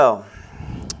Well,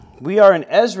 we are in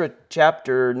Ezra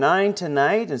chapter 9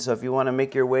 tonight, and so if you want to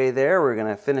make your way there, we're going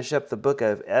to finish up the book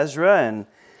of Ezra and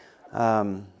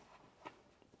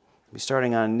be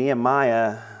starting on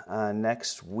Nehemiah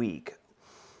next week.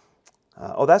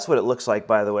 That's what it looks like,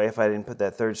 by the way, if I didn't put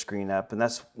that third screen up. And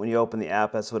that's when you open the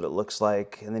app, that's what it looks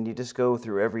like. And then you just go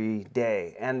through every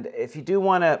day. And if you do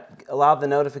want to allow the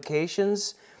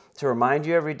notifications to remind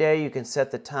you every day, you can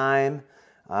set the time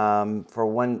for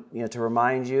when, to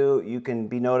remind you. You can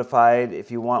be notified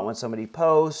if you want when somebody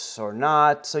posts or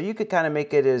not. So you could kind of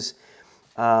make it as,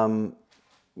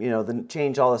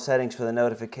 change all the settings for the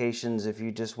notifications if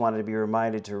you just wanted to be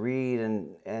reminded to read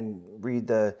and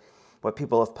read what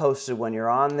people have posted when you're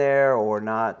on there or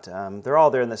not. They're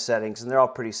all there in the settings, and they're all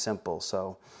pretty simple.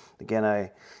 So again, I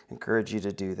encourage you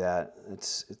to do that.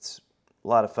 It's a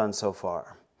lot of fun so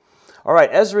far. All right,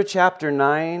 Ezra chapter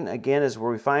 9, again, is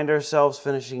where we find ourselves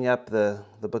finishing up the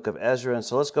book of Ezra. And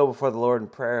so let's go before the Lord in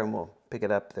prayer, and we'll pick it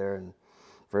up there in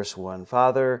verse 1.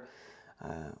 Father,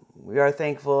 we are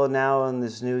thankful now in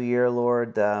this new year,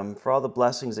 Lord, for all the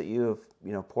blessings that you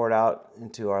have poured out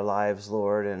into our lives,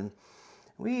 Lord. And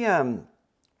we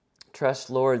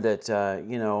trust, Lord, that,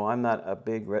 I'm not a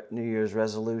big New Year's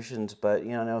resolutions, but,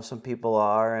 I know some people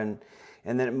are, and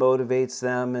then it motivates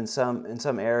them in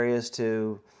some areas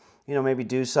to maybe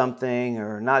do something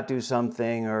or not do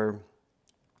something or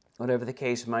whatever the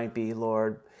case might be,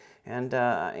 Lord. And,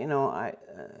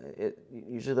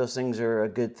 usually those things are a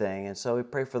good thing. And so we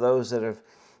pray for those that have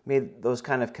made those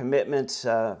kind of commitments,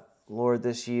 Lord,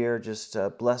 this year. Just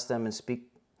bless them and speak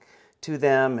to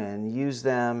them and use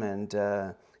them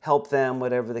and help them,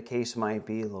 whatever the case might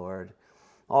be, Lord.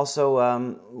 Also,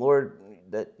 Lord,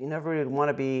 that you never would want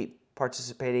to be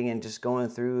participating in just going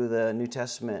through the New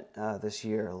Testament this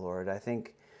year, Lord. I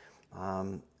think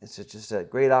it's just a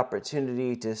great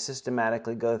opportunity to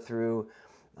systematically go through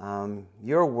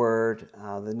your word,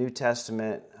 the New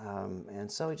Testament,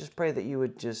 and so we just pray that you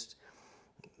would just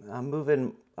move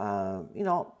in,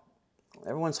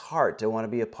 everyone's heart to want to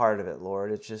be a part of it,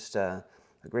 Lord. It's just a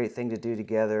great thing to do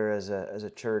together as a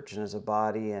church and as a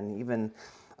body, and even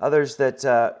others that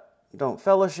don't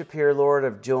fellowship here, Lord,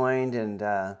 have joined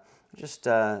and just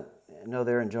know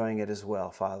they're enjoying it as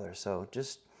well, Father. So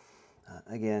just,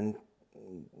 again,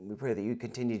 we pray that you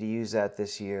continue to use that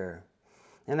this year.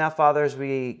 And now, Father, as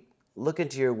we look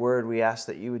into your word, we ask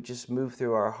that you would just move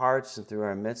through our hearts and through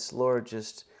our midst, Lord.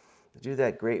 Just do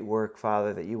that great work,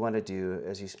 Father, that you want to do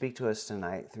as you speak to us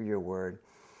tonight through your word.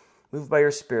 Move by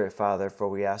your Spirit, Father, for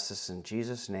we ask this in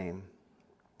Jesus' name.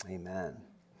 Amen.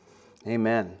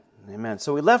 Amen. Amen.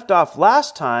 So we left off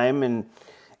last time in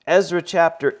Ezra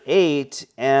chapter 8,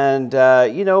 and,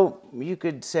 you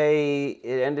could say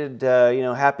it ended,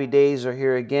 happy days are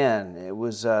here again. It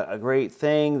was a great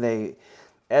thing.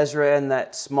 Ezra and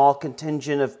that small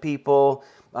contingent of people,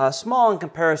 small in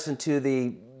comparison to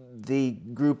the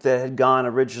group that had gone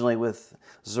originally with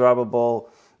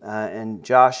Zerubbabel and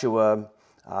Joshua,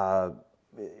 but,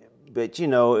 it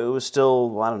was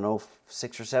still,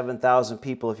 6,000 or 7,000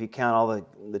 people if you count all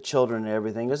the children and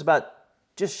everything. It was about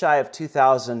just shy of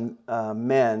 2,000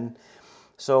 men.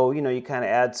 So, you kind of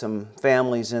add some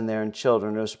families in there and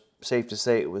children. It was safe to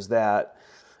say it was that.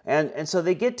 And so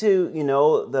they get to,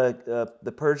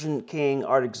 the Persian king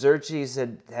Artaxerxes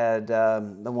had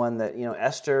the one that,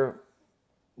 Esther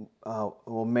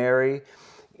will marry,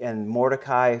 and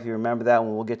Mordecai, if you remember that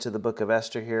one. We'll get to the book of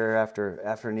Esther here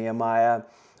after Nehemiah.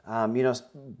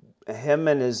 Him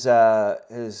and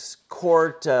his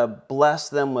court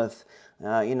blessed them with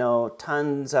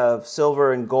tons of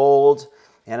silver and gold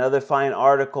and other fine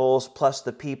articles, plus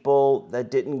the people that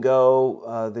didn't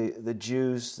go, the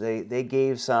Jews, they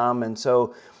gave some. And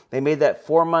so they made that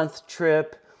 4-month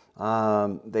trip.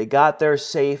 They got there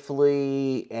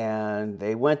safely, and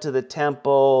they went to the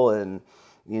temple and,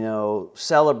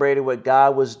 celebrated what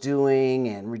God was doing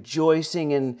and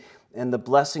rejoicing in the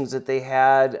blessings that they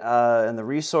had and the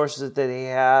resources that they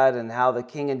had and how the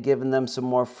king had given them some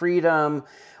more freedom.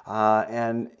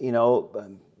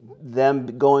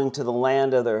 Them going to the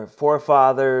land of their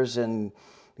forefathers, and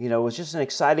it was just an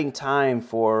exciting time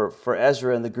for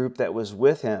Ezra and the group that was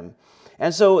with him.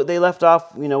 And so they left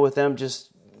off, with them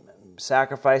just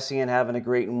sacrificing and having a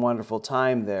great and wonderful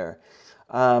time there.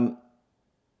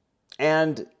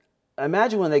 And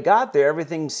imagine when they got there,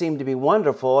 everything seemed to be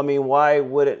wonderful. I mean, why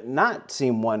would it not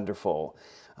seem wonderful?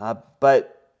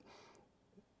 But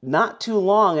not too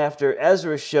long after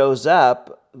Ezra shows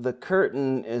up, the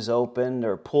curtain is opened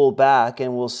or pulled back,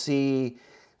 and we'll see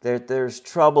that there's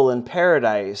trouble in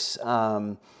paradise.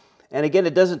 And again,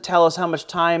 it doesn't tell us how much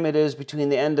time it is between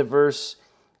the end of verse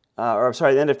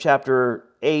the end of chapter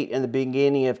 8 and the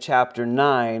beginning of chapter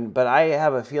 9, but I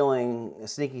have a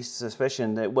sneaky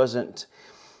suspicion that it wasn't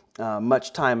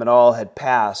much time at all had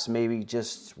passed, maybe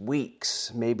just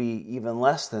weeks, maybe even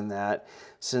less than that,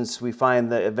 since we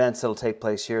find the events that will take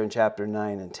place here in chapter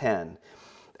 9 and 10.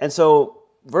 And so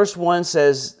verse 1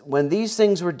 says, when these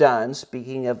things were done,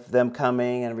 speaking of them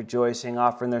coming and rejoicing,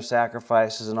 offering their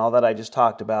sacrifices and all that I just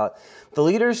talked about, the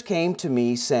leaders came to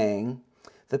me saying,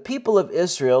 the people of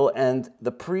Israel and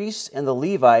the priests and the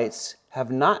Levites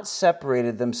have not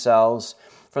separated themselves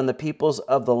from the peoples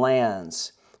of the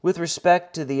lands with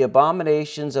respect to the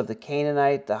abominations of the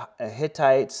Canaanite, the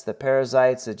Hittites, the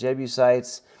Perizzites, the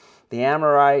Jebusites, the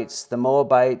Amorites, the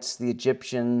Moabites, the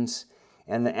Egyptians,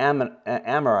 and the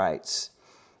Ammonites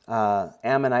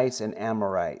and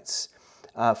Amorites.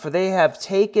 For they have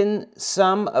taken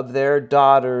some of their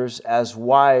daughters as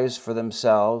wives for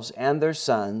themselves and their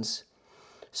sons,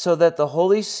 so that the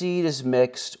holy seed is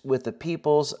mixed with the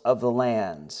peoples of the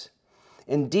lands.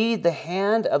 Indeed, the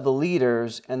hand of the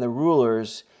leaders and the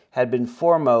rulers had been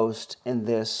foremost in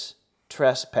this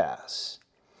trespass.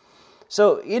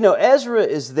 So, Ezra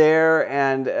is there,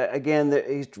 and again,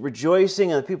 he's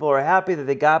rejoicing, and the people are happy that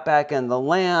they got back in the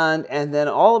land, and then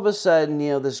all of a sudden,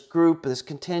 this group, this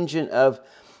contingent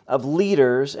of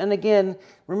leaders, and again,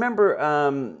 remember,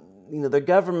 the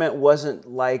government wasn't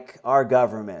like our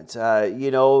government.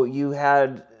 You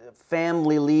had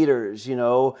family leaders,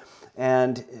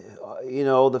 and,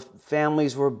 the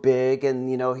families were big,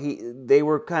 and, they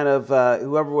were kind of,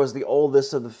 whoever was the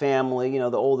oldest of the family,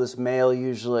 the oldest male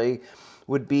usually,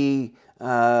 would be,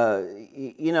 considered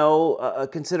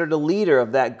a leader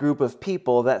of that group of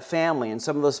people, that family. And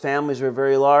some of those families were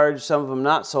very large, some of them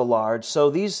not so large. So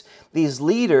these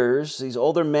leaders, these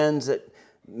older men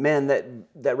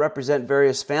that represent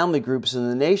various family groups in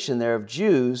the nation there of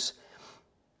Jews,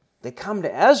 they come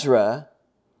to Ezra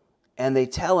and they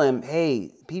tell him,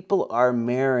 hey, people are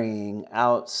marrying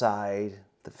outside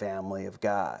the family of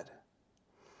God.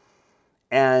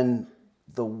 And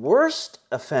the worst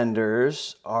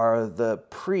offenders are the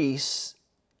priests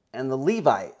and the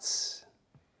Levites.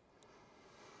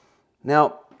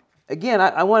 Now, again,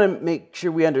 I want to make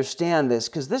sure we understand this,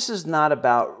 because this is not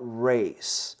about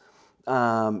race.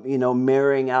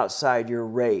 Marrying outside your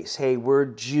race. Hey, we're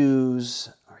Jews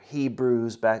or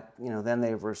Hebrews back, then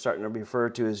they were starting to refer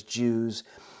to as Jews.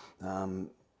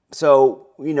 So,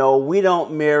 we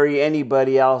don't marry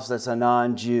anybody else that's a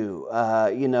non-Jew.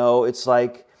 It's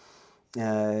like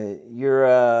you're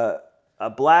a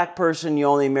black person, you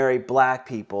only marry black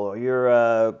people. Or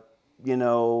you're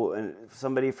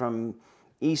somebody from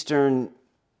eastern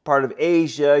part of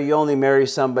Asia, you only marry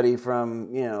somebody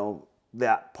from,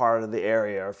 that part of the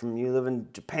area. Or you live in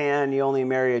Japan, you only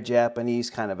marry a Japanese,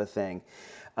 kind of a thing.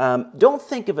 Don't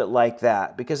think of it like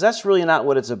that, because that's really not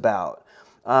what it's about.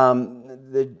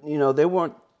 They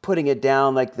weren't putting it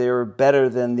down like they were better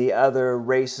than the other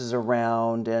races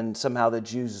around, and somehow the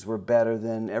Jews were better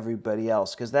than everybody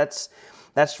else, because that's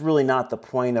really not the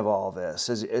point of all this.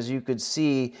 As you could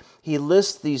see, he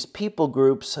lists these people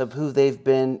groups of who they've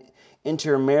been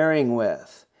intermarrying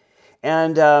with,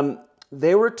 and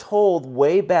they were told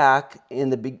way back in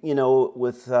the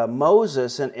with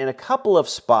Moses and in a couple of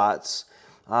spots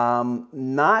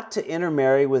not to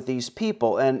intermarry with these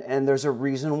people, and there's a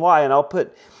reason why, and I'll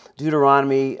put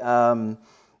Deuteronomy 7,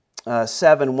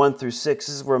 1 through 6.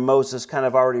 This is where Moses kind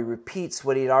of already repeats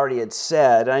what he already had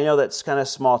said. And I know that's kind of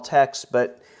small text,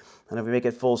 but if we make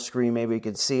it full screen, maybe you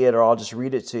can see it, or I'll just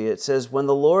read it to you. It says, when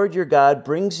the Lord your God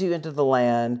brings you into the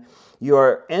land you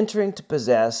are entering to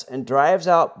possess, and drives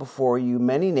out before you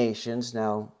many nations.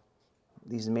 Now,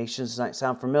 these nations might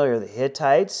sound familiar. The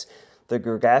Hittites, the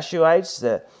Girgashites,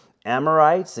 the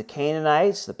Amorites, the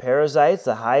Canaanites, the Perizzites,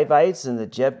 the Hivites, and the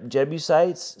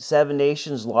Jebusites, 7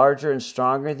 nations larger and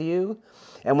stronger than you.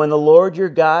 And when the Lord your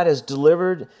God has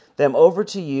delivered them over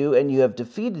to you and you have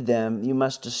defeated them, you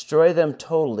must destroy them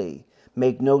totally.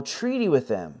 Make no treaty with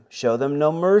them. Show them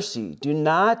no mercy. Do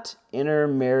not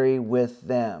intermarry with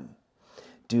them.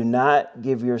 Do not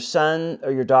give your son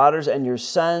or your daughters and your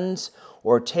sons,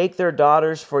 or take their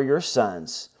daughters for your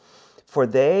sons. For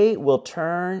they will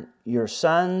turn your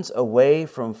sons away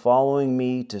from following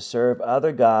me to serve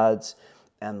other gods,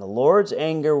 and the Lord's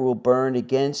anger will burn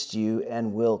against you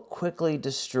and will quickly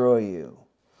destroy you.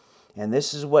 And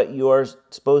this is what you are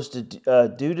supposed to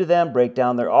do to them: break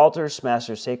down their altars, smash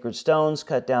their sacred stones,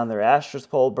 cut down their Asherah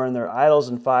pole, burn their idols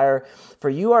in fire. For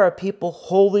you are a people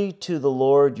holy to the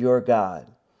Lord your God.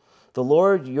 The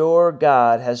Lord your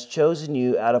God has chosen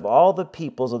you out of all the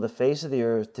peoples of the face of the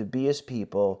earth to be his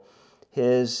people,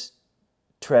 his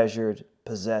treasured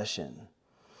possession.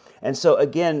 And so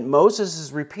again, Moses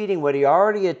is repeating what he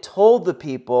already had told the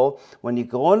people. When you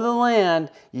go into the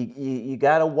land, you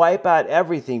got to wipe out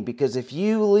everything, because if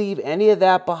you leave any of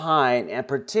that behind, and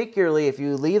particularly if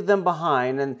you leave them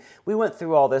behind, and we went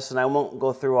through all this and I won't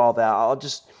go through all that. I'll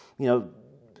just,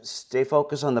 stay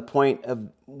focused on the point of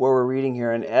where we're reading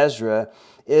here in Ezra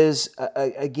is,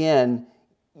 again,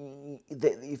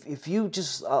 if you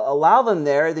just allow them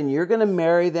there, then you're going to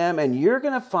marry them and you're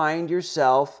going to find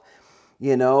yourself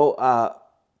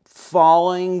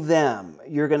following them.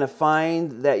 You're going to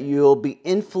find that you'll be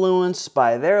influenced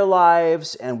by their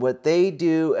lives and what they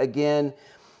do. Again,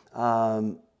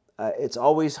 it's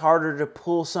always harder to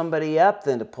pull somebody up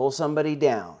than to pull somebody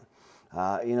down.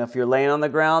 If you're laying on the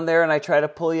ground there and I try to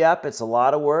pull you up, it's a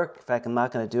lot of work. In fact, I'm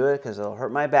not going to do it because it'll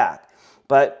hurt my back.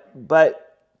 But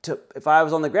if I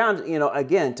was on the ground,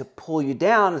 again, to pull you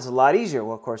down is a lot easier.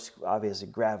 Well, of course, obviously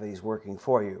gravity's working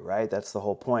for you, right? That's the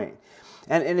whole point.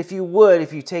 And if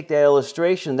you take that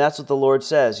illustration, that's what the Lord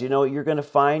says. You're going to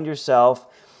find yourself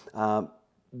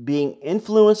being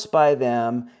influenced by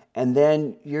them, and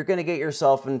then you're going to get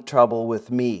yourself in trouble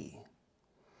with me.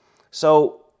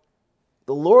 So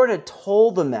the Lord had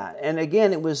told them that. And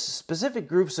again, it was specific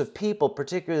groups of people,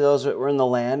 particularly those that were in the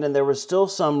land, and there was still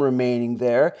some remaining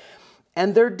there,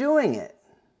 and they're doing it.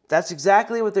 That's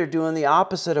exactly what they're doing, the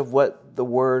opposite of what the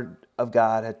Word of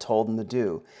God had told them to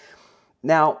do.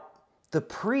 Now, the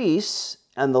priests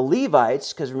and the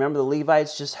Levites, because remember the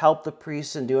Levites just helped the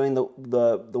priests in doing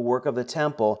the work of the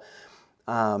temple,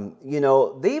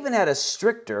 they even had a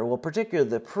stricter, particularly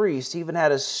the priests even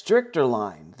had a stricter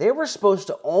line. They were supposed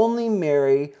to only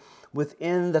marry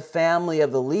within the family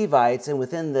of the Levites and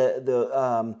within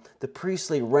the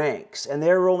priestly ranks. And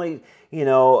they were only,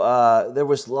 there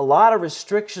was a lot of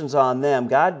restrictions on them.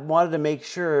 God wanted to make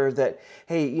sure that,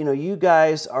 hey, you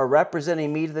guys are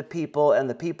representing me to the people and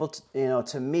the people,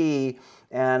 to me.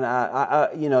 And,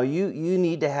 you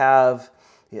need to have,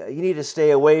 you need to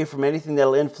stay away from anything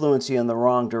that'll influence you in the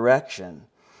wrong direction.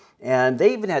 And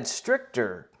they even had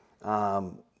stricter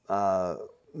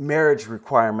marriage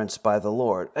requirements by the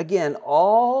Lord. Again,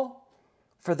 all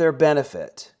for their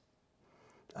benefit.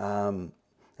 And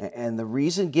the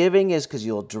reason giving is because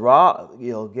you'll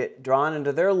get drawn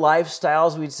into their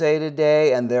lifestyles, we'd say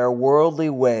today, and their worldly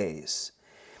ways.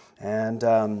 And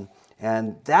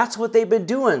that's what they've been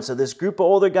doing. So this group of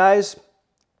older guys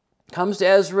comes to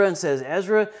Ezra and says,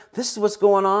 Ezra, this is what's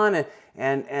going on,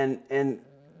 and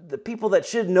the people that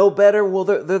should know better, well,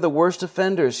 they're the worst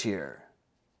offenders here.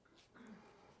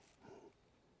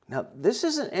 Now, this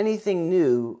isn't anything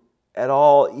new at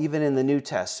all, even in the New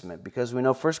Testament, because we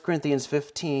know 1 Corinthians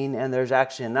 15, and there's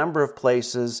actually a number of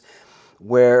places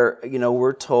where,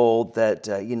 we're told that,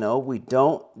 we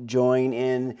don't join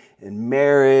in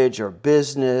marriage or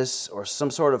business or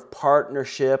some sort of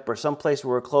partnership or some place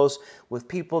where we're close with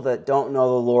people that don't know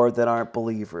the Lord, that aren't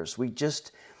believers. We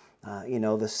just,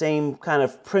 the same kind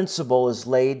of principle is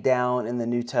laid down in the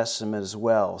New Testament as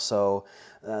well. So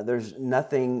there's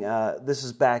nothing, this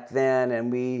is back then,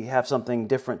 and we have something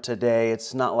different today.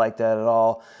 It's not like that at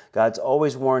all. God's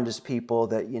always warned His people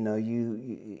that,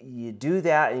 you do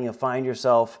that and you'll find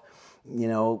yourself,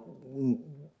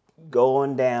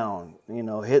 going down,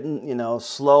 hitting,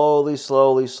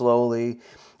 slowly.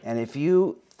 And if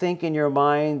you think in your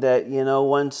mind that,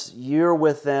 once you're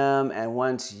with them and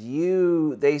once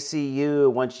they see you,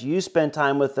 once you spend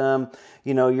time with them,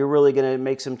 you're really going to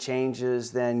make some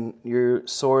changes, then you're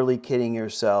sorely kidding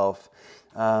yourself.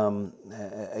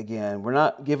 Again, we're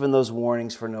not given those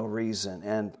warnings for no reason.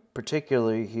 And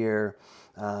particularly here,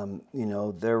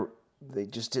 they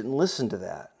just didn't listen to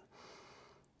that.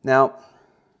 Now,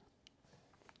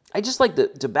 I just like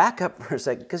to back up for a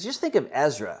second, because just think of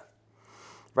Ezra,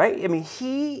 right? I mean,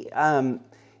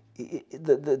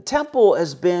 the temple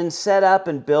has been set up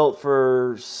and built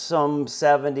for some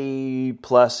 70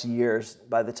 plus years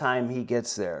by the time he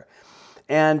gets there.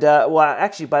 And,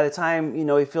 actually, by the time,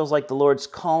 he feels like the Lord's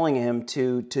calling him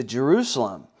to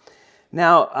Jerusalem.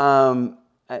 Now,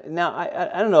 I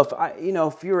don't know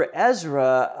if you were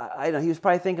Ezra, I know he was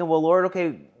probably thinking, well, Lord,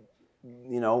 okay,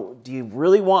 do you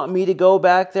really want me to go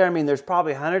back there? I mean, there's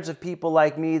probably hundreds of people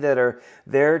like me that are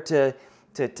there to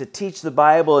teach the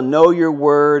Bible and know your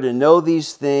word and know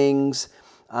these things.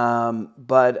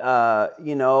 But I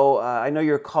know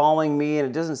you're calling me, and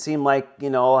it doesn't seem like,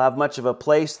 I'll have much of a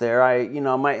place there. I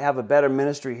might have a better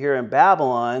ministry here in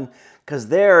Babylon, because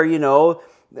there,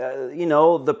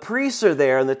 the priests are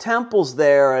there and the temple's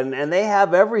there and they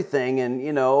have everything.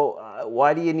 And,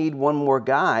 why do you need one more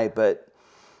guy? But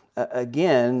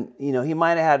again, he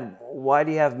might have had, why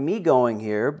do you have me going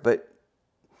here? But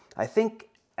I think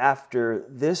after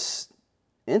this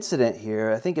incident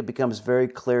here, I think it becomes very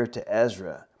clear to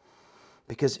Ezra.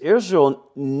 Because Israel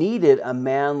needed a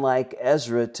man like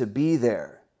Ezra to be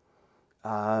there.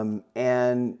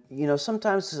 And,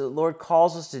 sometimes the Lord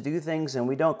calls us to do things and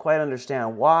we don't quite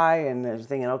understand why. And they're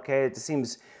thinking, okay, it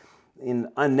seems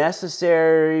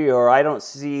unnecessary, or I don't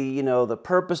see, the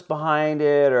purpose behind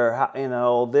it,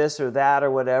 or, this or that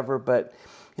or whatever. But,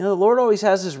 the Lord always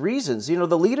has his reasons.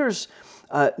 The leaders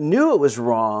knew it was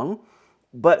wrong,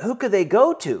 but who could they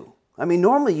go to? I mean,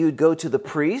 normally you'd go to the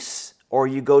priests, or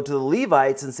you go to the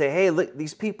Levites and say, hey, look,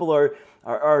 these people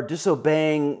are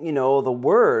disobeying, the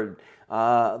word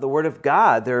of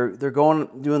God. They're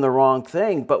doing the wrong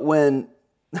thing. But when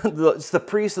it's the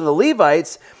priests and the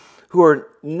Levites who are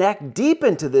neck deep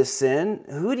into this sin,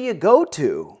 who do you go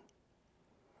to?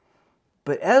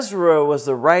 But Ezra was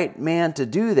the right man to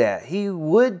do that. He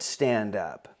would stand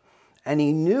up, and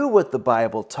he knew what the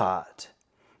Bible taught,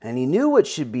 and he knew what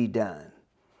should be done.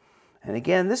 And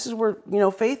again, this is where,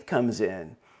 faith comes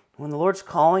in. When the Lord's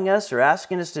calling us or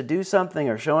asking us to do something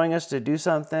or showing us to do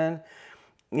something,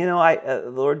 the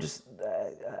Lord just,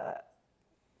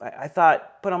 I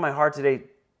thought, put on my heart today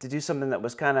to do something that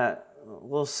was kind of a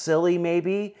little silly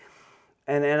maybe.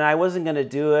 And I wasn't going to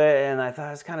do it. And I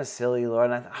thought, it's kind of silly, Lord.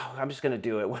 And I thought, I'm just going to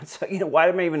do it. Why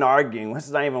am I even arguing?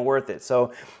 It's not even worth it.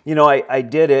 So, I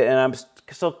did it. And I'm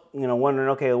still, wondering,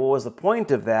 okay, what was the point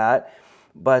of that?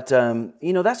 But,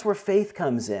 that's where faith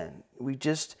comes in. We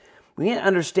need to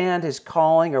understand his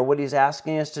calling or what he's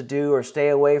asking us to do or stay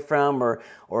away from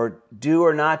or do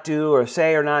or not do or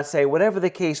say or not say, whatever the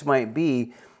case might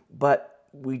be. But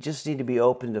we just need to be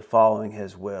open to following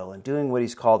his will and doing what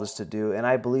he's called us to do. And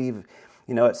I believe,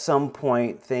 at some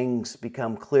point things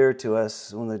become clear to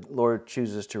us when the Lord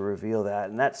chooses to reveal that.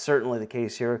 And that's certainly the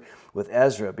case here with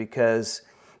Ezra, because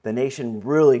the nation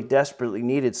really desperately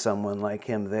needed someone like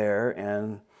him there,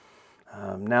 and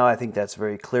now I think that's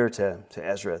very clear to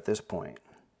Ezra at this point.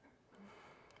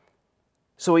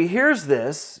 So he hears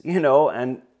this,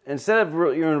 and instead of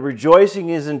rejoicing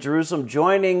is in Jerusalem,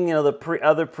 joining the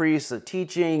other priests, the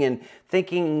teaching, and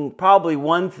thinking probably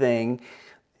one thing,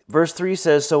 verse 3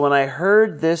 says, so when I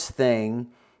heard this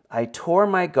thing, I tore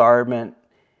my garment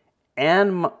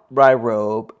and my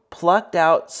robe, plucked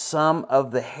out some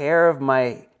of the hair of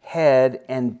my head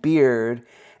and beard,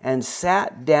 and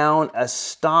sat down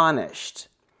astonished.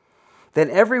 Then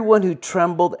everyone who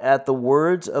trembled at the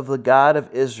words of the God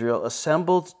of Israel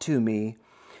assembled to me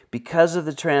because of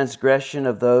the transgression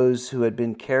of those who had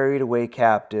been carried away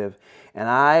captive, and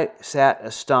I sat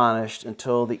astonished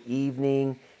until the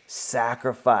evening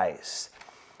sacrifice.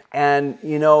 And,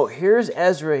 here's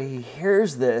Ezra, he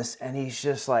hears this, and he's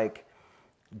just like,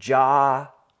 jaw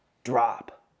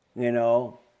drop,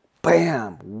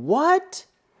 bam, what?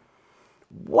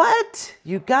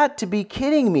 You got to be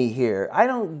kidding me here. I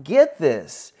don't get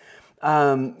this. You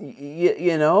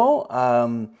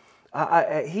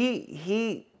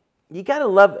got to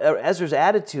love Ezra's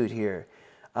attitude here.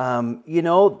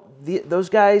 Those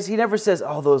guys, he never says,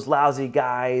 oh, those lousy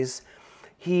guys.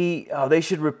 They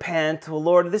should repent. Well,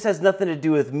 Lord, this has nothing to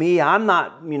do with me. I'm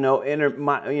not,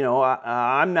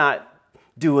 I'm not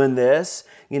doing this.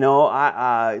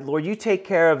 Lord, you take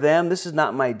care of them. This is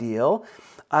not my deal.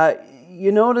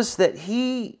 You notice that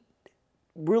he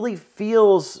really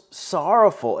feels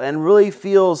sorrowful and really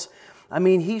feels,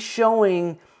 he's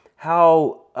showing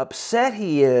how upset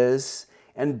he is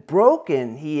and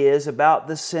broken he is about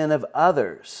the sin of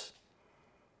others.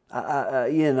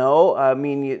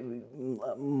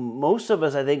 Most of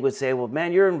us, I think, would say, well,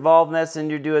 man, you're involved in that sin,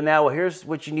 you're doing that. Well, here's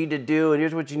what you need to do, and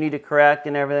here's what you need to correct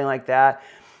and everything like that.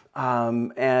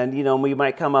 We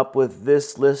might come up with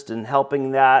this list and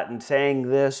helping that and saying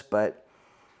this, but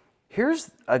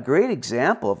here's a great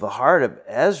example of the heart of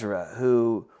Ezra,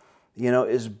 who,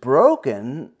 is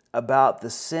broken about the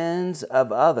sins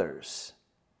of others.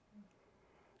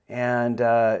 And,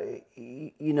 I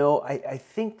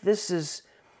think this is,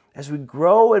 as we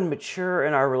grow and mature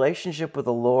in our relationship with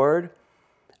the Lord,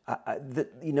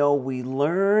 we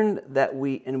learn that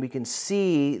we can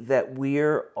see that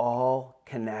we're all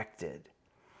connected.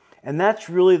 And that's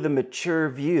really the mature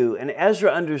view. And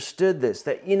Ezra understood this,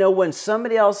 that, when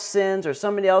somebody else sins or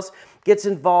somebody else gets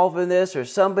involved in this or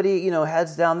somebody,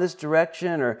 heads down this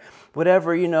direction or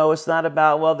whatever, it's not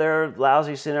about, well, they're a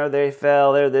lousy sinner, they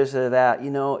fell, they're this or that.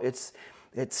 It's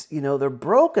they're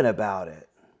broken about it.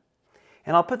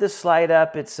 And I'll put this slide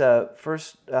up. It's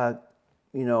First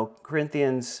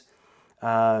Corinthians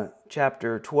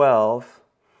chapter 12.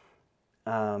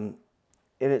 And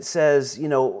it says,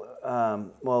 when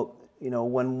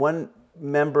one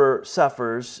member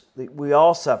suffers, we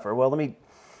all suffer. Well, let me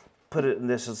put it in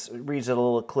this, it reads it a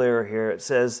little clearer here. It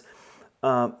says,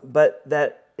 but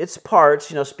that its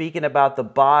parts, speaking about the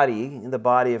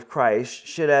body of Christ,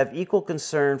 should have equal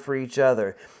concern for each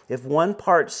other. If one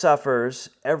part suffers,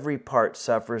 every part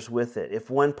suffers with it. If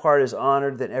one part is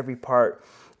honored, then every part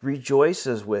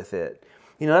rejoices with it.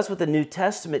 That's what the New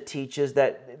Testament teaches,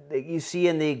 that you see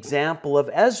in the example of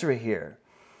Ezra here.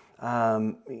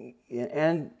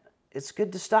 And it's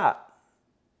good to stop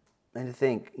and to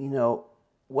think,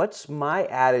 what's my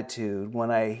attitude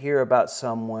when I hear about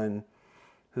someone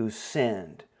who's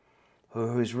sinned,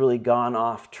 who's really gone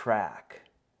off track?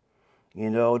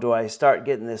 Do I start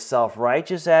getting this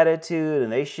self-righteous attitude,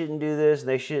 and they shouldn't do this, and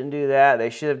they shouldn't do that, they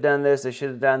should have done this, they should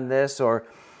have done this, or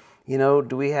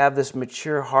do we have this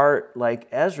mature heart like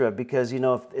Ezra? Because,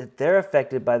 if they're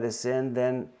affected by the sin,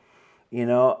 then,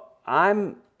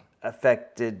 I'm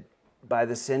affected by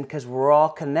the sin because we're all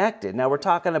connected. Now, we're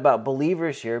talking about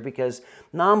believers here because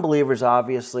non-believers,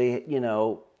 obviously,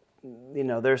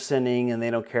 they're sinning and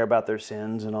they don't care about their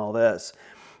sins and all this.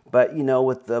 But,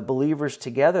 with the believers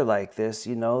together like this,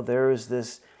 there is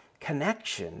this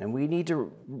connection, and we need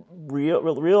to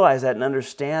realize that and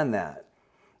understand that,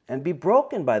 and be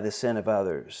broken by the sin of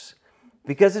others,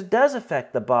 because it does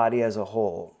affect the body as a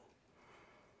whole.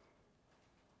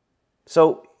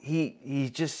 So he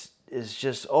is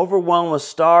just overwhelmed with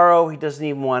sorrow. He doesn't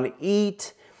even want to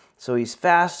eat. So he's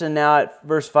fasting now.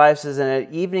 Verse 5 says, and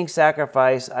at evening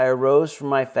sacrifice I arose from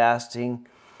my fasting,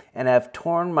 and have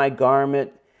torn my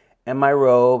garment and my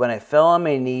robe, and I fell on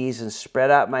my knees and spread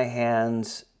out my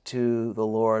hands to the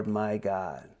Lord my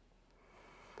God.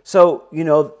 So,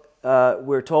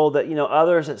 we're told that,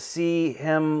 others that see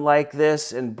him like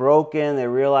this and broken, they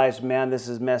realize, man, this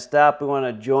is messed up. We want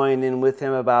to join in with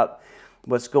him about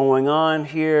what's going on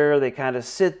here. They kind of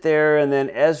sit there, and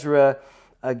then Ezra,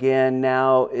 again,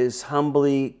 now is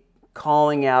humbly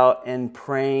calling out and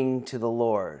praying to the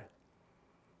Lord.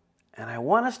 And I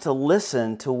want us to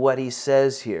listen to what he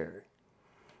says here.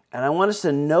 And I want us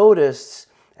to notice,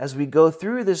 as we go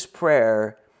through this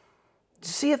prayer, to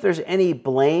see if there's any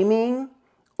blaming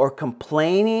or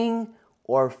complaining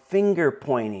or finger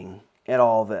pointing at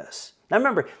all this. Now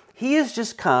remember, he has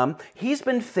just come. He's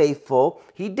been faithful.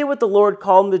 He did what the Lord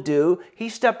called him to do. He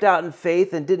stepped out in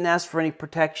faith and didn't ask for any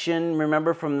protection,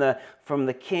 remember, from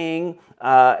the king.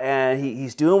 And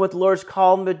he's doing what the Lord's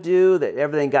called him to do. That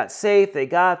everything got safe. They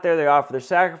got there. They offered their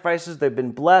sacrifices. They've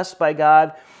been blessed by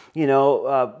God,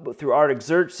 through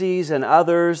Artaxerxes and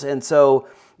others. And so,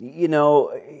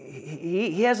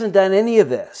 he hasn't done any of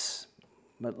this.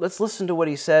 But let's listen to what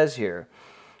he says here.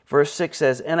 Verse 6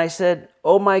 says, and I said,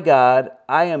 O my God,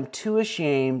 I am too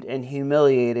ashamed and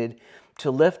humiliated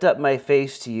to lift up my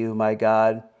face to you, my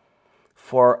God,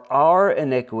 for our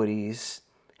iniquities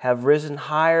have risen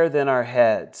higher than our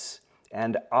heads,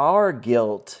 and our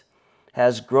guilt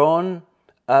has grown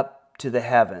up to the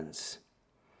heavens.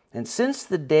 And since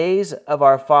the days of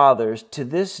our fathers to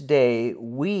this day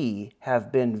we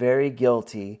have been very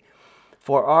guilty.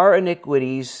 For our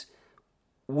iniquities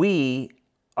we,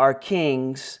 our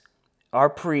kings, our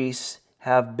priests,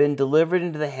 have been delivered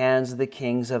into the hands of the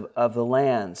kings of the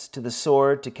lands, to the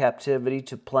sword, to captivity,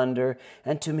 to plunder,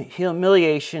 and to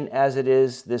humiliation as it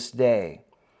is this day.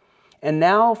 And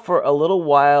now for a little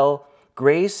while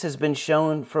grace has been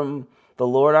shown from the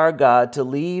Lord our God to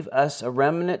leave us a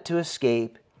remnant to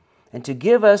escape, and to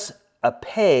give us a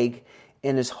peg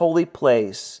in his holy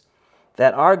place,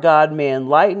 that our God may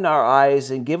enlighten our eyes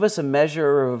and give us a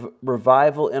measure of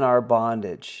revival in our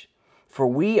bondage. For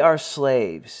we are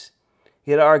slaves.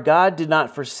 Yet our God did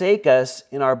not forsake us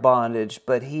in our bondage,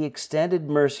 but he extended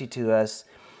mercy to us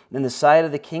in the sight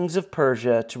of the kings of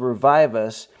Persia to revive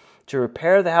us, to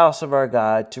repair the house of our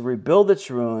God, to rebuild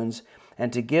its ruins,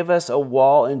 and to give us a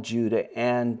wall in Judah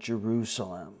and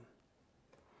Jerusalem.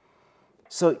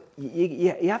 So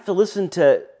you have to listen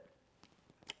to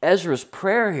Ezra's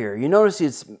prayer here. You notice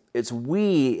it's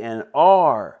we and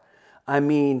our. I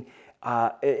mean,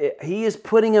 he is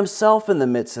putting himself in the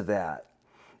midst of that.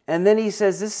 And then he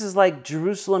says this is like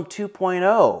Jerusalem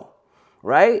 2.0,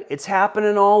 right? It's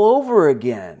happening all over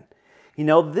again.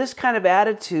 This kind of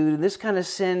attitude and this kind of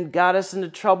sin got us into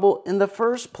trouble in the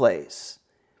first place.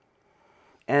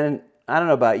 And I don't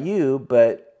know about you,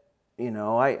 but,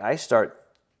 I start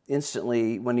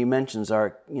instantly, when he mentions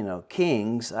our,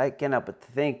 kings, I can't help but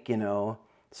think,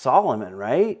 Solomon,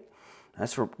 right?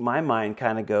 That's where my mind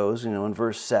kind of goes, in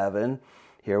verse 7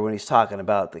 here when he's talking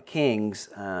about the kings.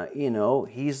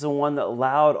 He's the one that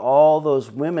allowed all those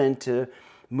women to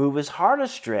move his heart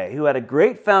astray, who had a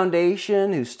great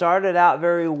foundation, who started out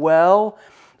very well,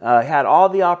 had all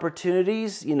the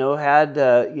opportunities, had,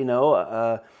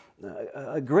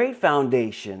 a great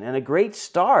foundation and a great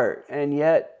start, and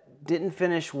yet didn't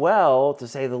finish well, to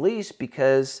say the least,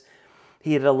 because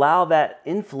he had allowed that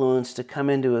influence to come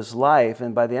into his life.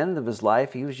 And by the end of his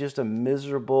life, he was just a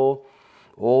miserable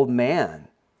old man.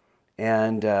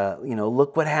 And,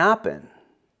 look what happened.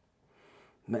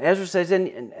 Ezra says,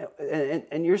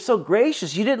 and you're so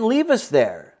gracious, you didn't leave us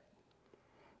there.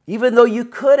 Even though you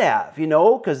could have,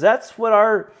 because that's what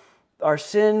our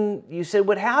sin, you said,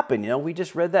 would happen. We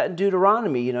just read that in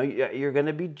Deuteronomy. You're going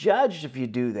to be judged if you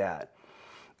do that.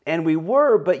 And we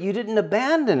were, but you didn't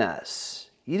abandon us.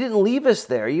 You didn't leave us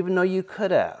there, even though you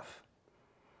could have.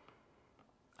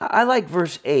 I like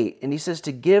verse 8, and he says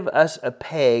to give us a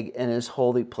peg in his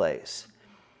holy place.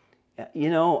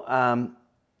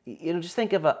 Just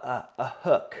think of a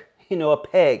hook, a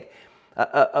peg,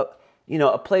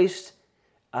 a place,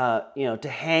 to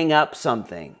hang up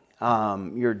something,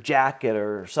 your jacket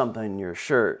or something, your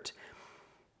shirt.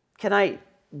 Can I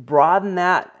broaden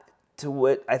that to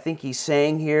what I think he's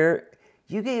saying here?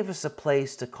 You gave us a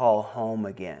place to call home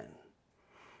again.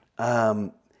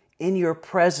 In your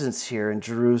presence here in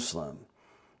Jerusalem,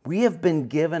 we have been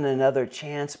given another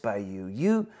chance by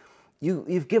you.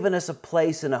 You've given us a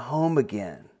place and a home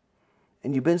again.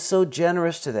 And you've been so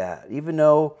generous to that, even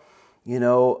though,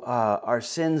 our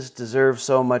sins deserve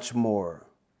so much more.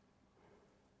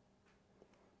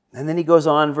 And then he goes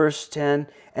on, verse 10,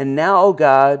 and now, O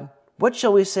God, what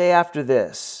shall we say after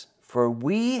this? For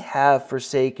we have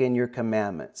forsaken your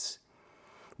commandments,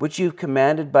 which you've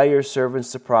commanded by your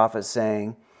servants the prophets,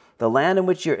 saying, the land in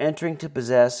which you're entering to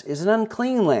possess is an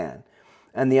unclean land,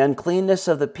 and the uncleanness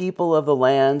of the people of the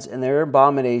lands and their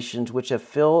abominations, which have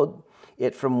filled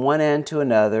it from one end to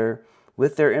another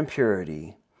with their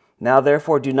impurity. Now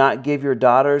therefore do not give your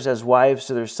daughters as wives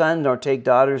to their sons, nor take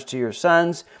daughters to your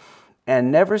sons,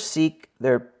 and never seek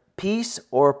their peace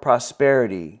or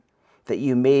prosperity, that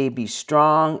you may be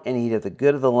strong and eat of the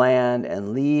good of the land,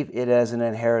 and leave it as an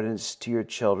inheritance to your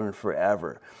children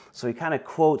forever. So he kind of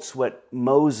quotes what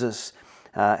Moses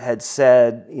had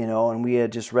said, and we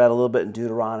had just read a little bit in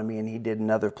Deuteronomy, and he did in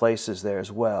other places there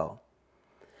as well.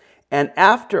 And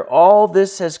after all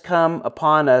this has come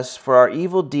upon us for our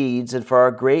evil deeds and for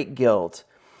our great guilt,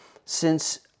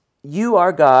 since you,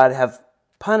 our God, have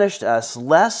punished us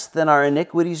less than our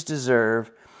iniquities deserve,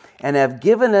 and have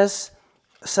given us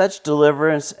such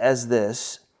deliverance as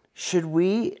this, should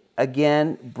we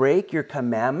again break your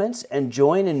commandments and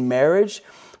join in marriage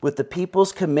with the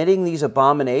peoples committing these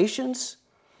abominations?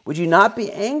 Would you not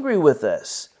be angry with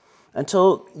us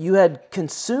until you had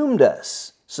consumed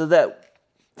us, so that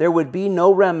there would be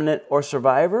no remnant or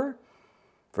survivor?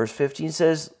 Verse 15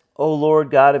 says, O Lord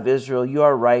God of Israel, you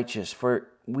are righteous, for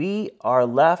we are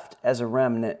left as a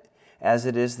remnant as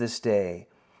it is this day,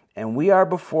 and we are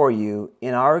before you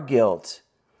in our guilt,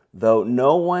 though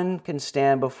no one can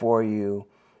stand before you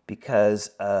because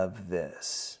of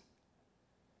this.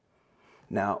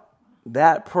 Now,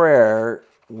 that prayer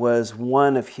was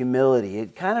one of humility.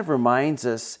 It kind of reminds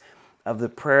us of the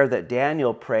prayer that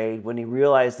Daniel prayed when he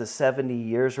realized the 70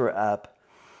 years were up.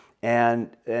 And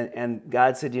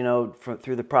God said,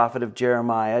 through the prophet of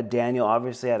Jeremiah, Daniel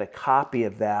obviously had a copy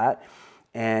of that.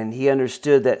 And he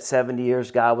understood that 70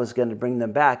 years God was going to bring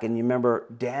them back. And you remember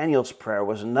Daniel's prayer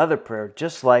was another prayer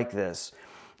just like this.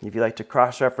 If you like to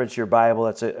cross-reference your Bible,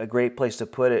 that's a great place to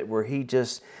put it, where he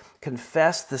just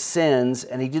confessed the sins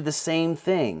and he did the same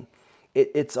thing.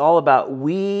 It's all about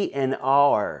we and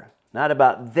our, not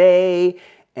about they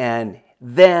and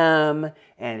them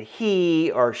and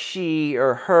he or she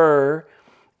or her.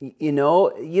 You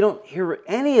don't hear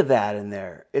any of that in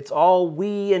there. It's all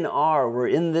we and our. We're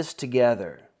in this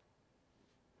together.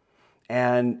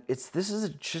 And this is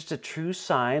just a true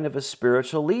sign of a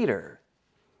spiritual leader.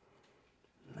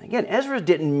 Again, Ezra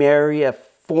didn't marry a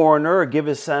foreigner or give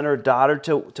his son or daughter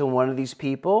to one of these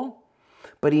people,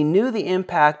 but he knew the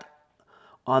impact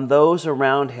on those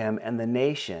around him and the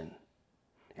nation.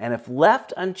 And if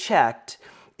left unchecked,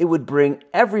 it would bring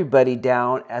everybody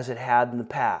down as it had in the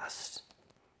past.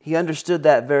 He understood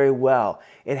that very well.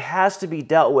 It has to be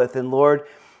dealt with. And Lord,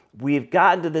 we've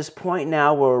gotten to this point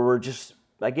now where we're just,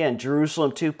 again,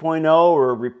 Jerusalem 2.0,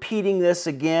 we're repeating this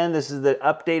again. This is the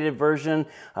updated version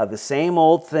of the same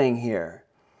old thing here.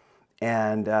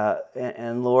 And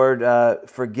Lord,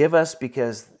 forgive us,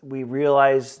 because we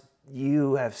realize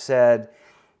you have said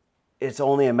it's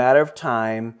only a matter of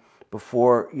time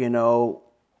before,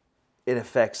 it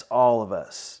affects all of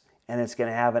us. And it's going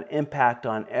to have an impact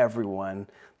on everyone,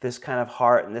 this kind of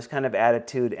heart and this kind of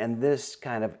attitude and this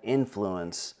kind of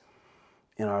influence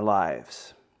in our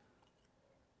lives.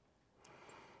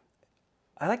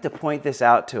 I like to point this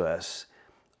out to us.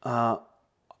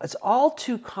 it's all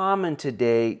too common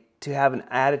today to have an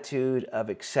attitude of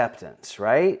acceptance,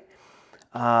 right?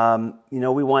 We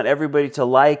want everybody to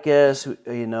like us.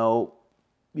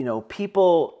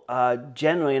 People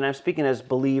generally, and I'm speaking as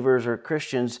believers or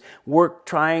Christians, work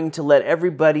trying to let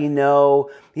everybody know.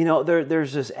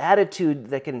 There's this attitude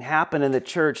that can happen in the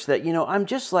church that I'm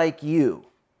just like you.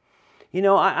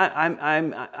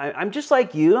 I'm just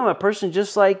like you. I'm a person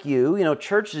just like you.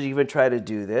 Churches even try to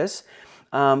do this.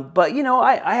 But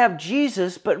I have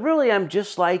Jesus, but really I'm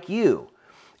just like you.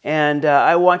 And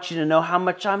I want you to know how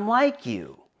much I'm like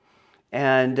you.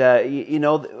 And,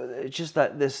 it's just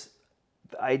that this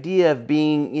idea of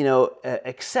being,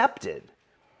 accepted.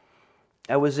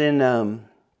 I was in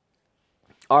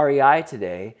REI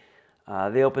today.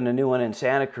 They opened a new one in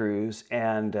Santa Cruz,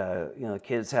 and, the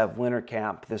kids have winter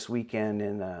camp this weekend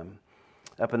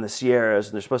up in the Sierras,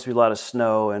 and there's supposed to be a lot of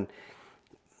snow, and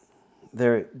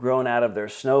they're grown out of their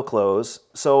snow clothes.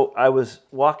 So I was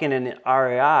walking in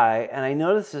REI, and I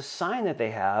noticed this sign that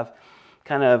they have,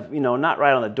 kind of, not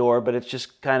right on the door, but it's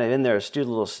just kind of in there, a few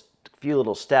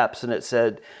little steps, and it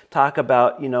said, talk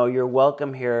about, you're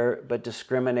welcome here, but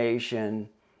discrimination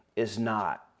is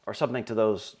not, or something to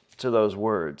those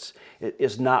words. It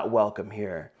is not welcome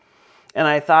here. And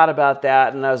I thought about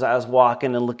that, and I was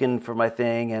walking and looking for my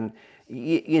thing, and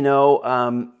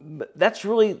that's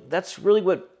really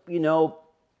what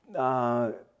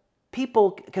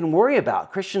people can worry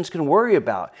about. Christians can worry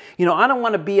about. I don't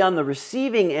want to be on the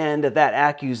receiving end of that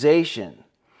accusation.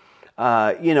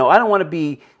 I don't want to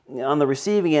be on the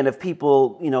receiving end of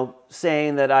people,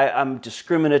 saying that I'm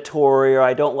discriminatory, or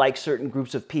I don't like certain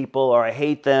groups of people, or I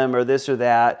hate them, or this or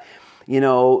that.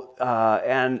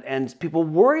 And people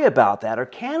worry about that, or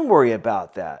can worry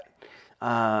about that.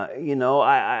 I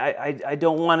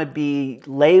don't want to be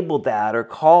labeled that or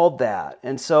called that.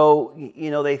 And so,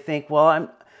 they think, well,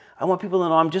 I want people to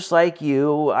know I'm just like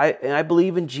you. I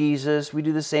believe in Jesus. We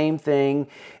do the same thing.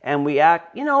 And we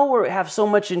act, we have so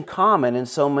much in common in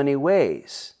so many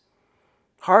ways.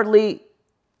 Hardly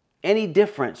any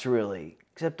difference, really,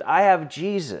 except I have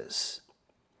Jesus.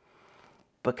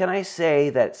 But can I say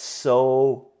that's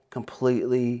so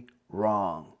completely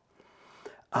wrong?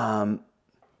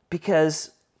 Because,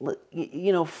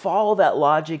 follow that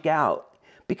logic out.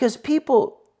 Because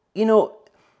people,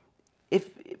 if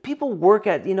people work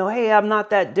at, hey, I'm not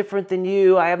that different than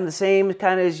you. I am the same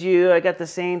kind as you. I got the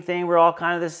same thing. We're all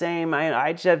kind of the same.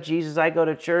 I just have Jesus. I go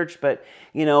to church, but,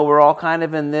 we're all kind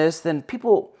of in this. Then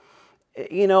people,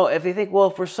 if they think,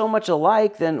 well, if we're so much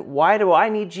alike, then why do I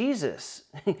need Jesus?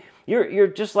 You're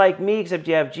just like me, except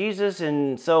you have Jesus.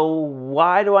 And so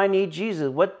why do I need Jesus?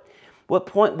 What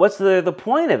point? What's the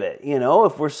point of it?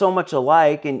 If we're so much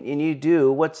alike, and you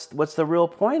do, what's the real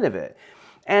point of it?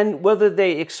 And whether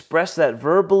they express that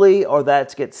verbally or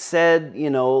that gets said,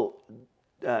 in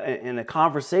a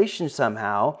conversation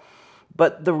somehow,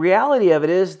 but the reality of it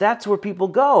is that's where people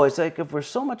go. It's like if we're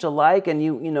so much alike, and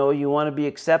you want to be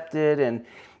accepted and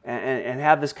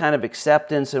have this kind of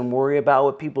acceptance and worry about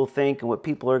what people think and what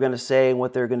people are going to say and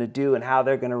what they're going to do and how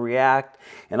they're going to react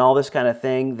and all this kind of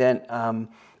thing, then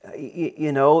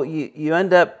you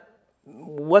end up,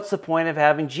 what's the point of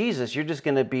having Jesus? You're just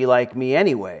going to be like me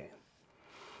anyway.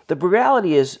 The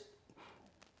reality is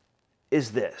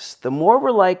this: the more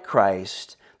we're like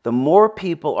Christ, the more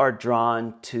people are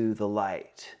drawn to the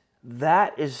light.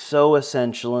 That is so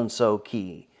essential and so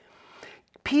key.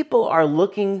 People are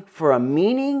looking for a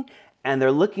meaning, and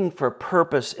they're looking for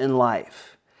purpose in life.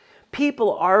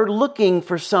 People are looking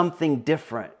for something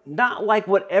different, not like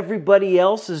what everybody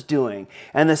else is doing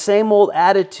and the same old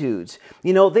attitudes.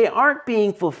 They aren't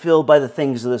being fulfilled by the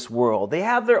things of this world. They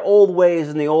have their old ways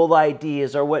and the old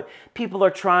ideas, or what people are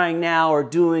trying now or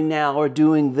doing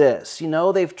this.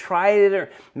 They've tried it, or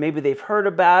maybe they've heard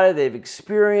about it, they've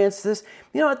experienced this.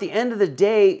 At the end of the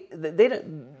day, they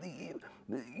don't.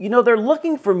 They're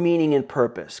looking for meaning and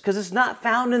purpose because it's not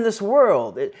found in this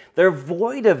world. They're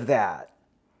void of that.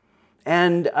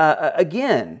 And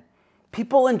again,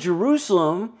 people in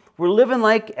Jerusalem were living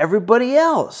like everybody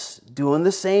else, doing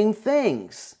the same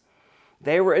things.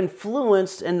 They were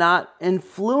influenced and not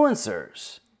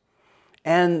influencers.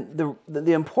 And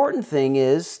the important thing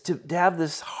is to have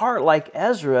this heart like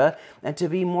Ezra and to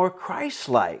be more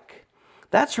Christ-like.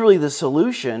 That's really the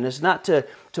solution, is not to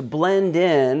blend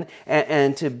in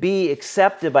and to be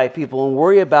accepted by people and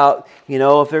worry about,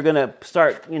 if they're going to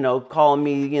start, calling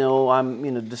me,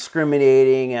 I'm,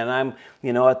 discriminating, and I'm,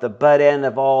 at the butt end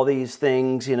of all these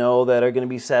things, that are going to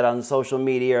be said on social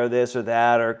media or this or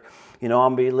that, or, I'm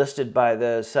going to be listed by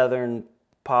the Southern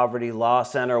Poverty Law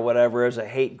Center or whatever as a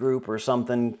hate group or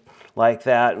something like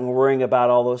that, and worrying about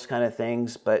all those kind of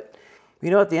things. But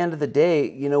At the end of the day,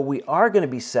 we are going to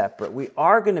be separate. We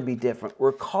are going to be different.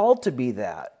 We're called to be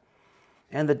that.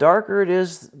 And the darker it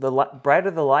is, the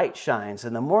brighter the light shines.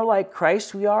 And the more like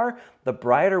Christ we are, the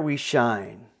brighter we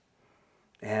shine.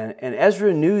 And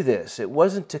Ezra knew this. It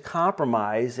wasn't to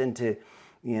compromise and to,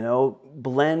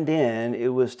 blend in.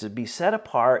 It was to be set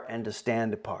apart and to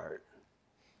stand apart.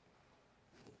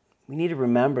 We need to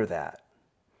remember that.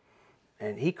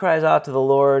 And he cries out to the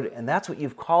Lord, and that's what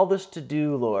you've called us to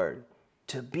do, Lord.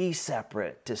 To be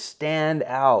separate, to stand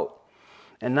out,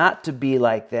 and not to be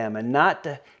like them, and not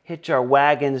to hitch our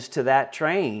wagons to that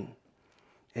train.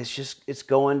 It's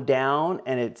going down,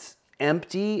 and it's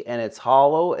empty, and it's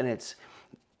hollow, and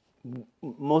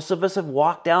most of us have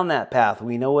walked down that path.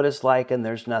 We know what it's like, and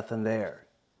there's nothing there.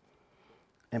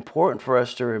 Important for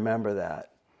us to remember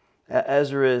that.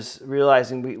 Ezra is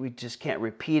realizing we just can't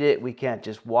repeat it. We can't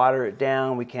just water it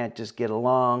down. We can't just get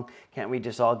along. Can't we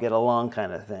just all get along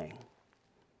kind of thing?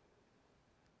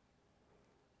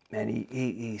 And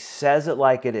he says it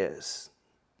like it is.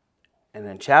 And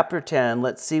in chapter 10,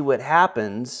 let's see what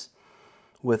happens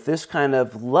with this kind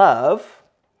of love,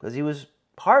 because he was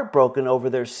heartbroken over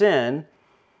their sin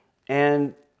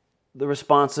and the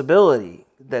responsibility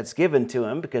that's given to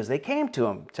him because they came to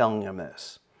him telling him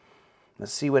this.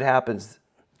 Let's see what happens,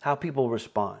 how people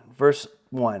respond. Verse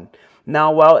 1.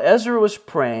 Now while Ezra was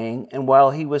praying and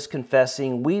while he was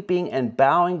confessing, weeping and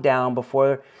bowing down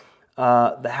before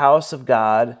the house of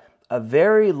God, a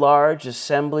very large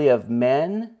assembly of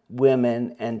men,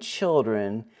 women, and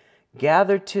children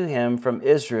gathered to him from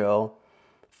Israel,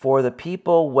 for the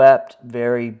people wept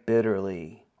very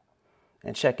bitterly.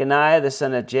 And Shechaniah, the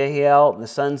son of Jehiel, the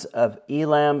sons of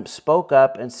Elam, spoke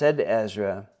up and said to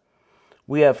Ezra,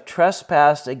 "We have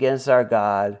trespassed against our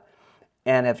God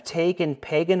and have taken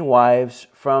pagan wives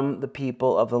from the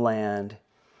people of the land.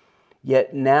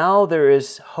 Yet now there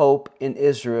is hope in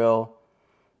Israel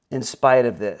in spite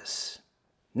of this.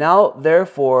 Now,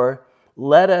 therefore,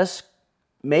 let us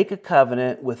make a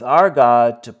covenant with our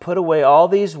God to put away all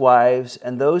these wives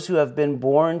and those who have been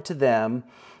born to them,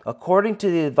 according to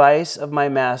the advice of my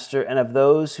master and of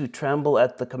those who tremble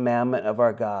at the commandment of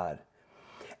our God.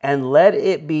 And let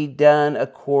it be done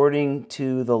according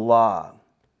to the law."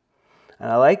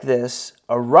 And I like this.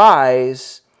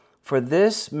 "Arise, for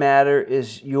this matter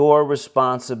is your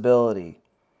responsibility.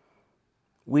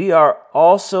 We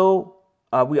also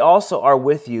are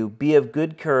with you. Be of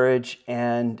good courage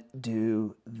and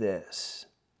do this."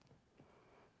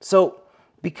 So,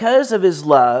 because of his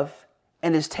love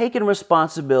and his taken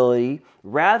responsibility,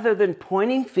 rather than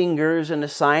pointing fingers and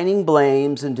assigning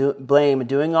blame and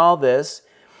doing all this,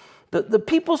 the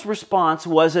people's response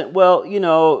wasn't, "Well,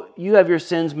 you have your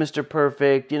sins, Mr.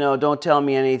 Perfect. Don't tell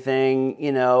me anything.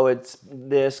 It's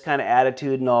this kind of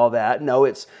attitude and all that." No,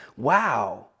 it's,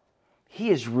 wow. He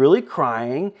is really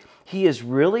crying. He is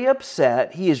really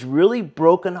upset. He is really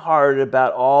brokenhearted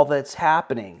about all that's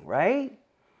happening, right?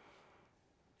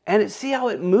 And see how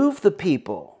it moved the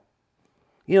people.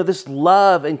 This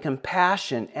love and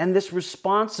compassion and this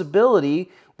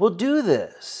responsibility will do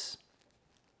this.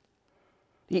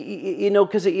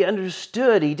 Because he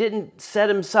understood. He didn't set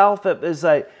himself up as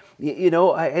like,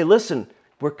 hey, listen,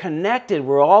 we're connected.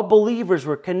 We're all believers.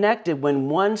 We're connected. When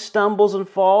one stumbles and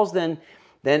falls, then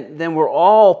we're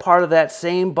all part of that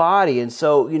same body. And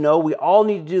so, we all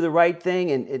need to do the right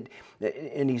thing.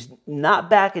 And he's not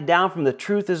backing down from the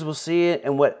truth as we'll see it.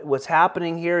 And what's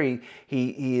happening here,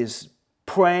 he is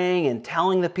praying and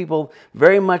telling the people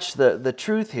very much the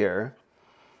truth here.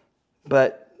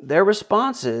 But their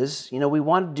response is, we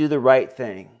want to do the right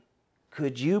thing.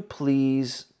 Could you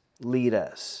please lead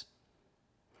us?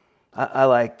 I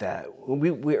like that.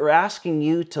 We're asking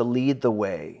you to lead the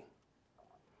way.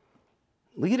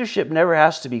 Leadership never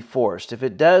has to be forced. If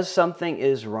it does, something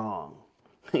is wrong.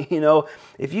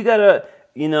 If you got to,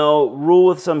 rule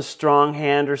with some strong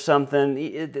hand or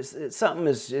something, something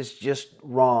is just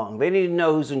wrong. They need to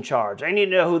know who's in charge. They need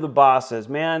to know who the boss is.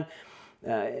 Man,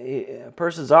 a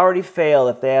person's already failed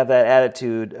if they have that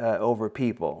attitude over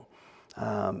people.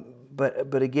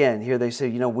 But again, here they say,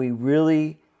 we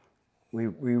really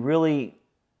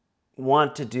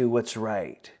want to do what's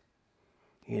right.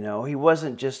 He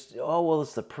wasn't just,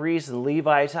 it's the priests and the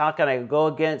Levites. How can I go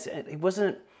against? He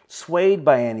wasn't swayed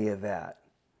by any of that.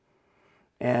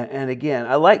 And again,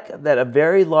 I like that a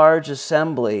very large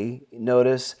assembly,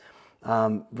 notice,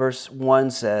 verse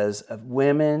 1 says, of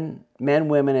men,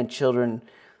 women, and children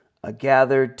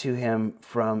gathered to him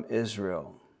from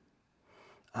Israel.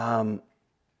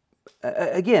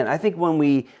 Again, I think when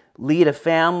we lead a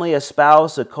family, a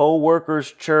spouse, a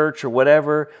co-worker's church, or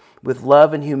whatever, with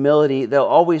love and humility, we'll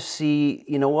always see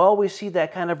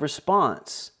that kind of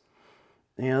response.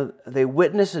 They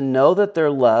witness and know that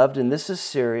they're loved, and this is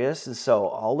serious, and so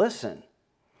I'll listen.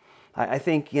 I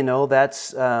think,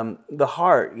 that's the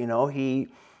heart.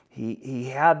 He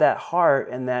had that heart,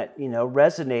 and that,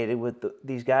 resonated with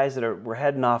these guys that were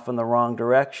heading off in the wrong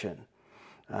direction.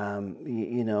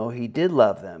 He did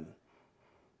love them.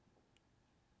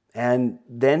 And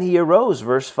then he arose,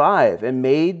 verse 5, and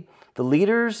made the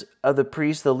leaders of the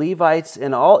priests, the Levites,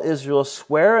 and all Israel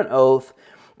swear an oath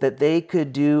that they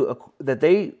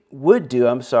would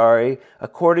do,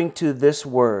 according to this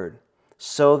word.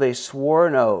 So they swore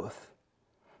an oath.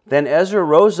 Then Ezra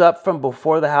rose up from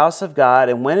before the house of God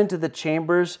and went into the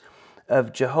chambers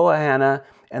of Jehohanan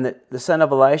and the son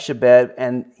of Elishabed,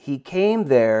 and he came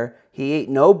there. He ate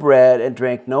no bread and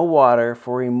drank no water,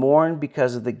 for he mourned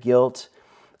because of the guilt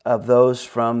of those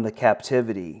from the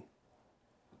captivity.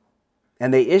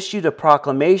 And they issued a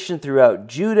proclamation throughout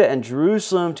Judah and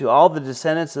Jerusalem to all the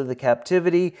descendants of the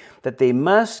captivity that they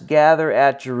must gather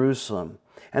at Jerusalem,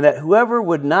 and that whoever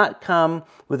would not come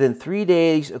within 3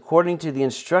 days, according to the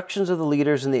instructions of the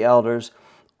leaders and the elders,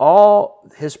 all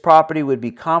his property would be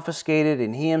confiscated,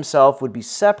 and he himself would be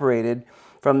separated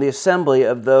from the assembly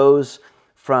of those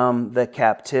from the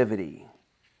captivity.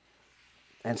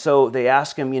 And so they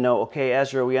ask him, okay,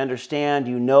 Ezra, we understand,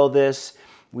 you know this,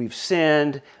 we've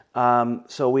sinned,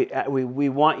 so we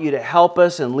want you to help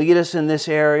us and lead us in this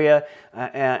area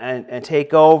and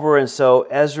take over. And so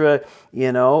Ezra,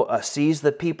 sees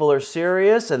the people are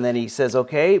serious, and then he says,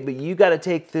 okay, but you got to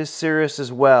take this serious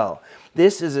as well.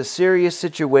 This is a serious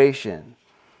situation.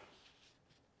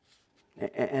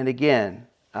 And again,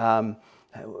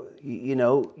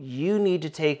 you need to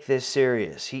take this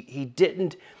serious. He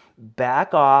didn't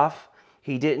back off.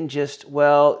 He didn't just,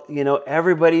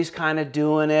 everybody's kind of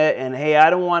doing it, and hey,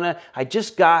 I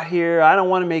just got here, I don't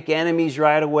want to make enemies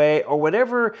right away, or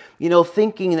whatever,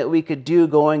 thinking that we could do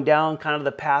going down kind of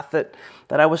the path that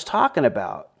I was talking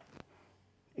about.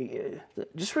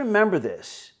 Just remember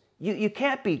this. You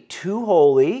can't be too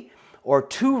holy or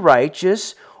too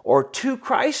righteous or too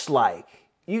Christ-like.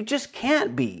 You just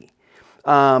can't be.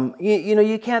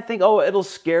 You can't think, it'll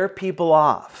scare people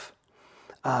off.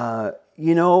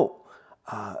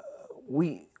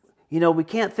 We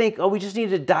can't think, we just need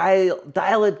to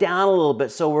dial it down a little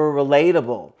bit so we're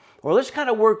relatable. Or let's kind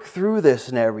of work through this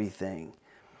and everything.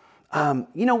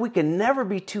 We can never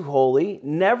be too holy,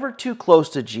 never too close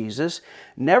to Jesus,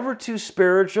 never too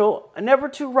spiritual, never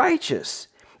too righteous.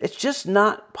 It's just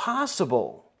not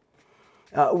possible.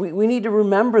 We need to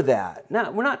remember that.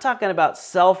 Now, we're not talking about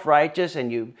self-righteous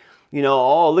and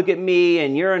look at me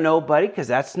and you're a nobody, because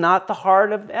that's not the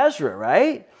heart of Ezra,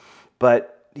 right?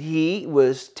 But he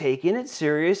was taking it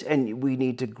serious, and we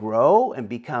need to grow and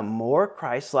become more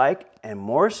Christ-like and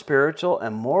more spiritual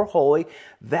and more holy.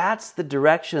 That's the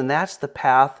direction, that's the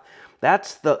path,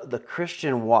 that's the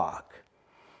Christian walk.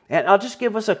 And I'll just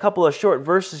give us a couple of short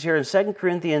verses here in 2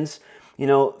 Corinthians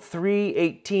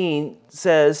 3:18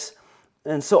 says,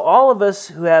 and so all of us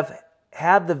who have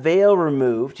had the veil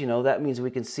removed, that means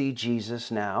we can see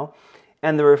Jesus now,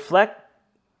 and to reflect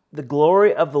the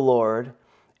glory of the Lord,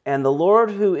 and the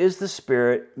Lord who is the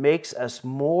Spirit makes us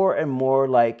more and more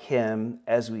like Him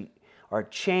as we are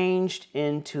changed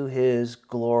into His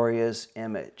glorious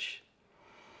image.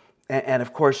 And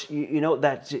of course,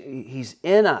 that He's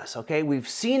in us, okay? We've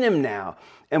seen Him now,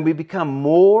 and we become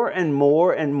more and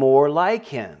more and more like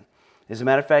Him. As a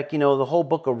matter of fact, the whole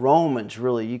book of Romans,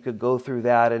 really, you could go through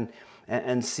that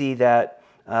and see that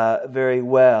very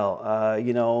well.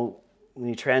 When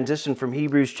you transition from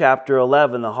Hebrews chapter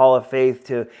 11, the Hall of Faith,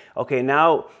 to, okay,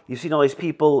 now you've seen all these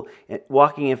people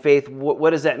walking in faith, what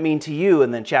does that mean to you?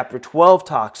 And then chapter 12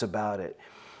 talks about it.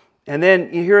 And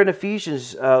then you hear in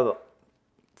Ephesians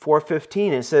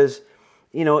 4:15, it says,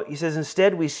 he says,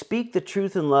 instead we speak the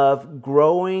truth in love,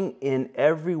 growing in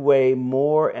every way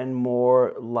more and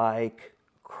more like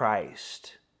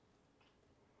Christ.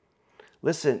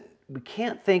 Listen, we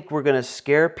can't think we're going to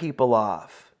scare people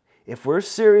off. If we're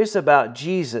serious about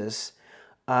Jesus,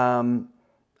 then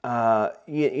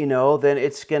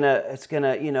it's gonna,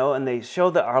 and they show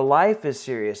that our life is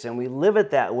serious, and we live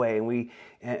it that way, and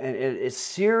it's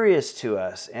serious to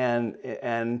us, and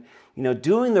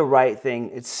doing the right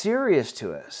thing, it's serious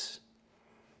to us.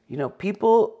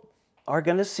 People are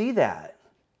gonna see that,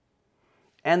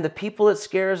 and the people it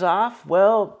scares off,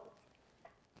 well,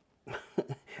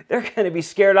 they're gonna be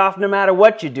scared off no matter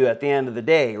what you do at the end of the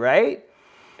day, right?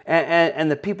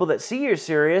 And the people that see you're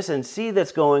serious and see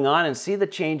that's going on and see the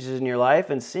changes in your life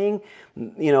and seeing,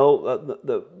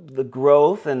 the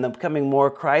growth and the becoming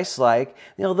more Christ-like,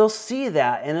 they'll see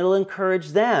that and it'll encourage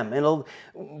them. It'll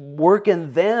work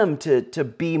in them to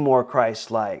be more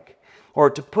Christ-like, or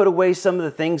to put away some of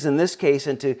the things in this case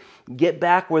and to get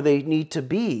back where they need to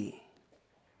be.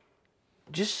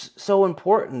 Just so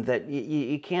important that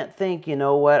you can't think,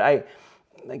 I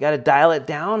got to dial it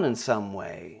down in some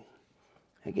way.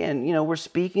 Again, we're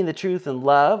speaking the truth in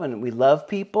love, and we love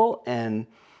people,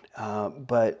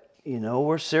 but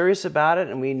we're serious about it,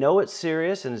 and we know it's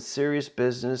serious, and it's serious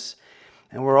business,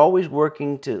 and we're always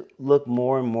working to look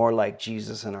more and more like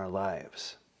Jesus in our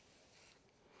lives.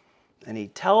 And he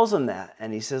tells them that,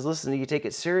 and he says, listen, you take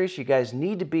it serious. You guys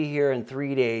need to be here in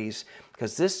 3 days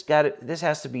because this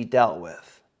has to be dealt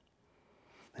with.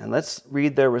 And let's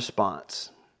read their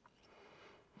response.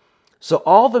 So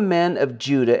all the men of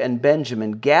Judah and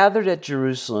Benjamin gathered at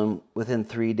Jerusalem within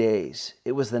 3 days.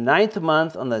 It was the 9th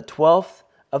month on the 12th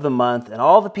of the month, and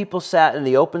all the people sat in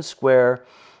the open square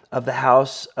of the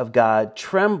house of God,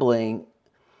 trembling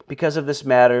because of this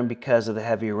matter and because of the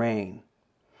heavy rain.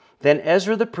 Then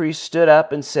Ezra the priest stood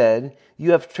up and said,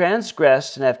 "You have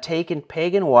transgressed and have taken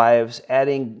pagan wives,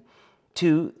 adding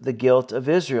to the guilt of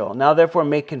Israel. Now therefore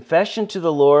make confession to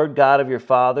the Lord God of your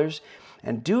fathers,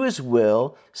 and do his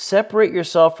will. Separate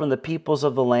yourself from the peoples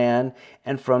of the land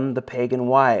and from the pagan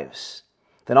wives."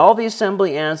 Then all the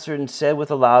assembly answered and said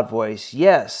with a loud voice,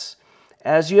 "Yes,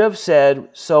 as you have said,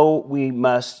 so we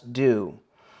must do.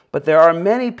 But there are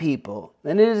many people,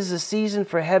 and it is a season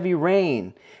for heavy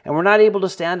rain, and we're not able to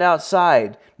stand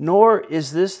outside, nor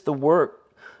is this the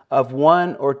work of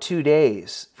 1 or 2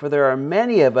 days, for there are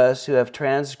many of us who have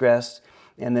transgressed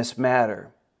in this matter.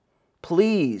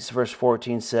 Please," verse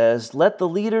 14 says, "let the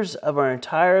leaders of our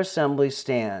entire assembly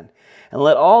stand, and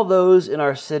let all those in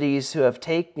our cities who have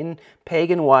taken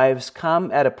pagan wives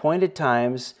come at appointed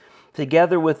times,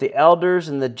 together with the elders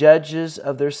and the judges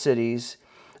of their cities,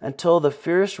 until the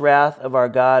fierce wrath of our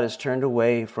God is turned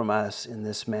away from us in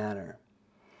this manner."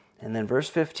 And then verse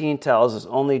 15 tells us,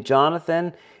 "Only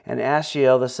Jonathan and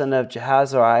Ashiel, the son of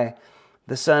Jehaziel,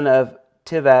 the son of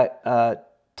Tikva,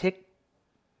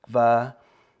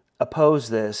 opposed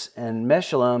this, and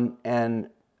Meshullam and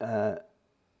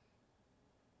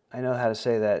I know how to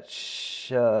say that.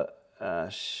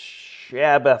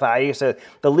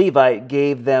 The Levite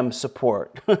gave them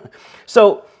support."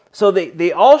 So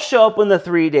they all show up in the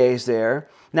 3 days there.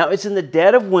 Now it's in the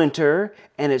dead of winter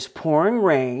and it's pouring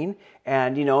rain,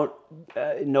 and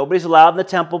nobody's allowed in the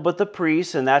temple but the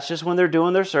priests, and that's just when they're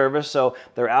doing their service. So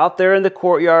they're out there in the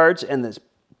courtyards, and it's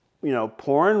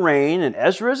pouring rain, and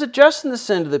Ezra is adjusting the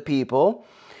sin to the people.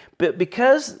 But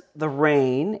because the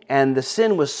rain and the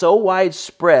sin was so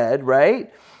widespread,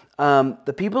 right,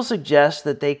 the people suggest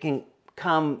that they can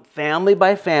come family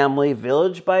by family,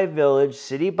 village by village,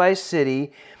 city by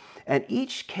city, and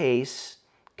each case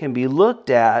can be looked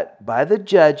at by the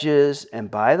judges and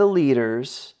by the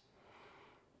leaders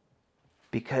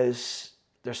because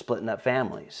they're splitting up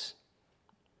families.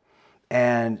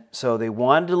 And so they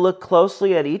wanted to look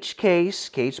closely at each case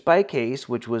by case,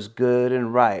 which was good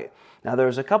and right. Now, there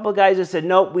was a couple of guys that said,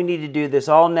 nope, we need to do this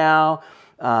all now,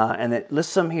 and it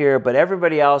lists them here, but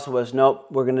everybody else was, nope,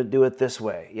 we're going to do it this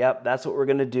way. Yep, that's what we're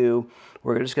going to do.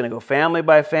 We're just going to go family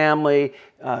by family,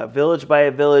 village by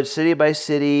village, city by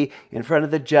city, in front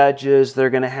of the judges. They're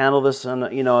going to handle this on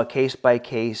a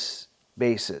case-by-case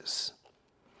basis.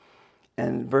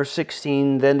 And verse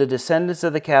 16, "Then the descendants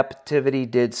of the captivity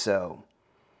did so.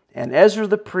 And Ezra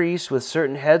the priest with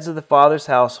certain heads of the father's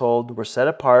household were set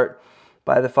apart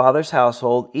by the father's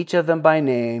household, each of them by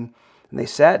name, and they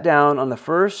sat down on the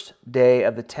first day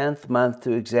of the 10th month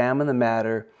to examine the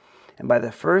matter, and by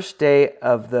the first day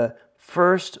of the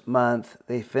first month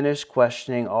they finished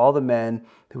questioning all the men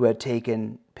who had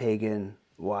taken pagan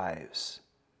wives."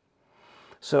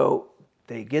 So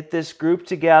they get this group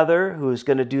together who's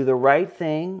going to do the right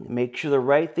thing, make sure the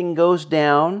right thing goes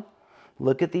down,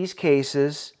 look at these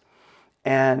cases,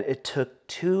 and it took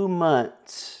 2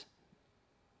 months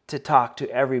to talk to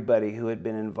everybody who had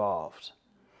been involved.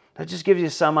 That just gives you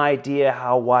some idea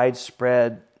how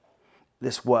widespread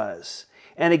this was.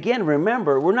 And again,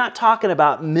 remember, we're not talking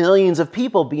about millions of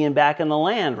people being back in the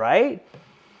land, right?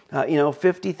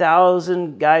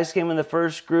 50,000 guys came in the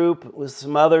first group with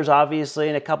some others, obviously,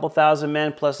 and a couple thousand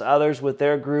men plus others with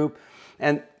their group.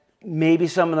 And maybe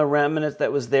some of the remnants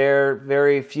that was there,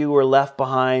 very few were left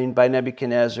behind by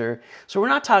Nebuchadnezzar. So we're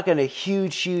not talking a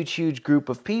huge group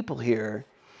of people here.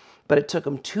 But it took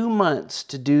them 2 months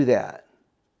to do that.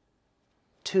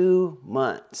 2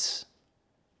 months.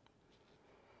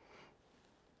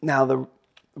 Now, the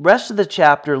rest of the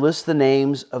chapter lists the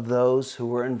names of those who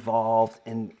were involved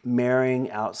in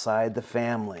marrying outside the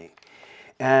family.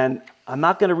 And I'm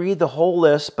not going to read the whole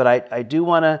list, but I do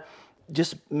want to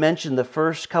just mention the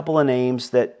first couple of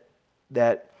names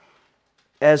that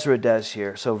Ezra does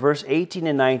here. So verse 18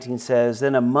 and 19 says,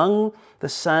 "Then among the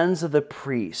sons of the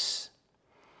priests,"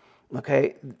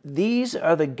 okay, these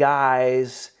are the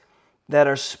guys that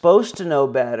are supposed to know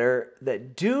better,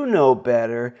 that do know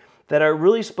better, that are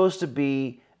really supposed to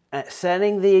be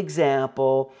setting the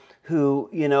example, who,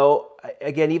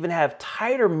 again, even have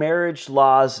tighter marriage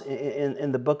laws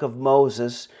in the book of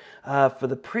Moses for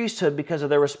the priesthood because of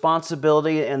their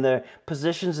responsibility and the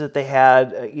positions that they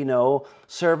had,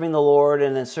 serving the Lord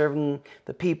and then serving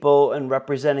the people and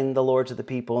representing the Lord to the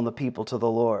people and the people to the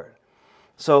Lord.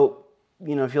 So,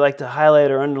 if you like to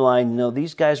highlight or underline,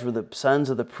 these guys were the sons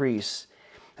of the priests,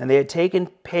 and they had taken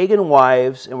pagan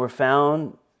wives and were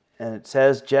found, and it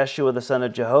says Jeshua the son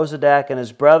of Jehozadak and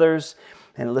his brothers,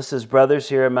 and it lists his brothers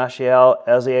here, Mishael,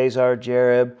 Eleazar,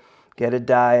 Jarib,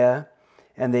 Gedaliah,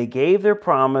 and they gave their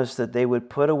promise that they would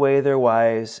put away their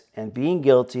wives, and being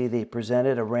guilty, they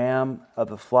presented a ram of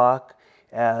the flock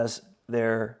as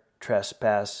their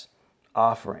trespass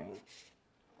offering.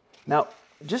 Now,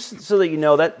 just so that you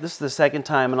know, that this is the second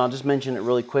time, and I'll just mention it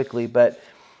really quickly, but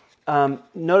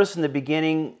notice in the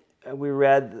beginning we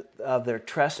read of their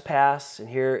trespass, and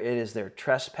here it is their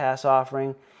trespass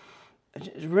offering.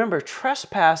 Remember,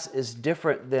 trespass is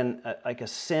different than like a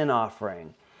sin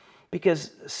offering, because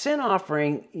sin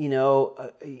offering,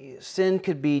 sin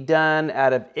could be done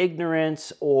out of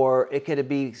ignorance, or it could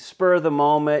be spur of the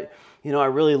moment. I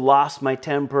really lost my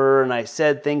temper and I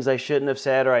said things I shouldn't have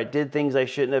said, or I did things I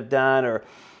shouldn't have done, or,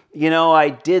 I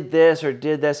did this or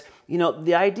did this.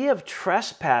 The idea of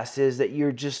trespass is that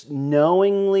you're just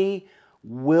knowingly,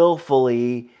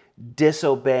 willfully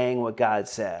disobeying what God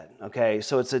said. Okay,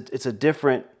 so it's a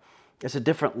different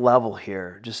level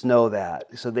here. Just know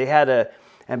that. So they had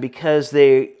and because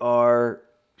they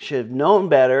should have known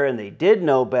better, and they did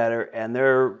know better, and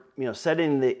they're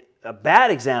setting a bad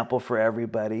example for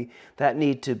everybody, that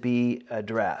need to be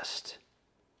addressed.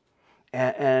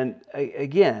 And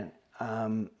again,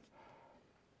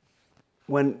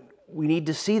 when we need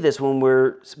to see this, when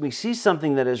we see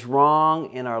something that is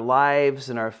wrong in our lives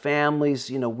and our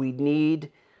families, we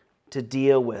need to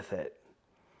deal with it.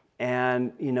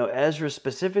 And Ezra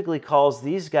specifically calls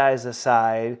these guys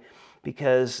aside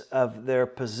because of their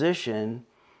position,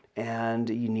 and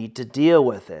you need to deal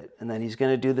with it. And then he's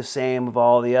going to do the same of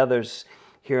all the others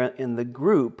here in the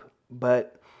group.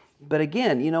 But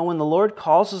again, when the Lord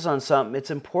calls us on something,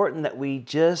 it's important that we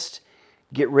just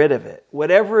get rid of it.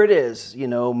 Whatever it is,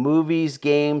 movies,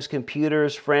 games,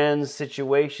 computers, friends,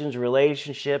 situations,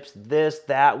 relationships, this,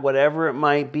 that, whatever it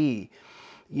might be.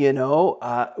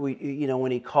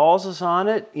 When he calls us on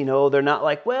it, they're not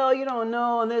like, well, you don't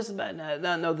know, and this,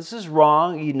 no, this is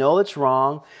wrong. It's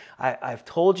wrong. I've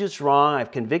told you it's wrong.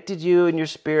 I've convicted you in your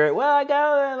spirit. Well, I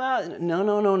got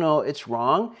no, it's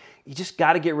wrong. You just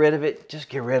got to get rid of it. Just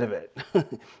get rid of it.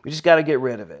 We just got to get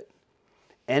rid of it.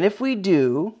 And if we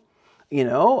do,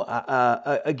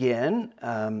 again,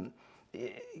 and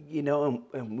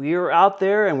we are out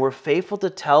there and we're faithful to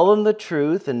tell them the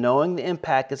truth and knowing the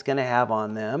impact it's going to have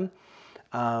on them.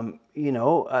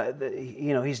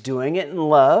 He's doing it in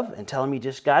love and telling them you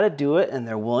just got to do it, and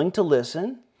they're willing to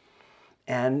listen.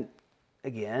 And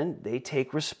again, they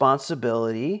take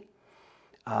responsibility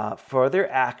for their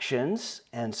actions,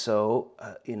 and so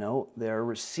they're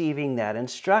receiving that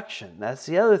instruction. That's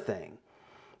the other thing,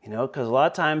 because a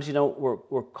lot of times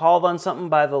we're called on something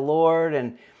by the Lord,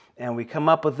 and we come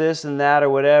up with this and that or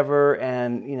whatever,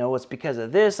 and it's because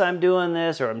of this I'm doing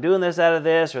this, or I'm doing this out of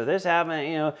this, or this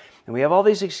happened, and we have all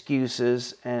these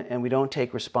excuses, and we don't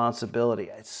take responsibility.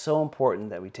 It's so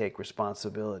important that we take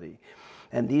responsibility.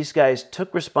 And these guys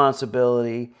took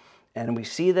responsibility, and we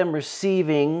see them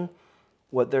receiving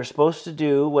what they're supposed to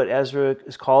do, what Ezra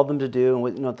has called them to do,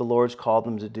 and what the Lord's called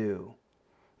them to do.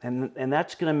 And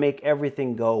that's going to make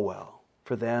everything go well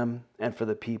for them and for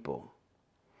the people.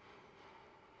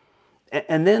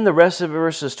 And then the rest of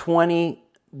verses 20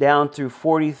 down through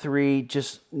 43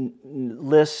 just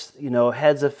lists,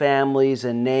 heads of families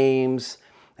and names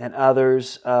and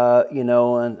others,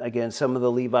 and again, some of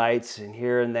the Levites and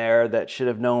here and there that should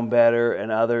have known better,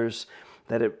 and others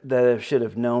that should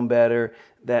have known better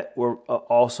that were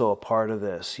also a part of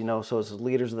this, so it's the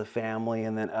leaders of the family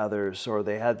and then others, or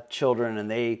they had children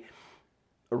and they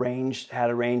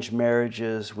had arranged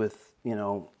marriages with,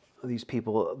 these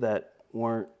people that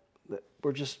were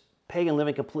just pagan,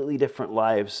 living completely different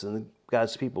lives than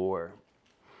God's people were.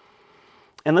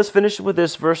 And let's finish with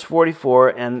this, verse 44.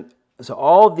 And so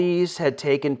all these had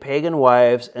taken pagan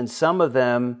wives, and some of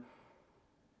them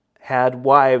had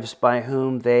wives by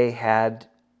whom they had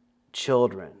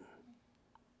children.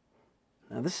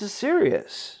 Now this is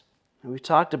serious. And we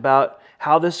talked about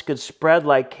how this could spread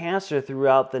like cancer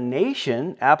throughout the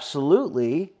nation,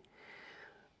 absolutely.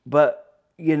 But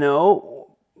the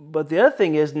other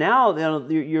thing is now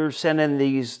you're sending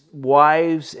these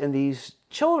wives and these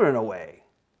children away.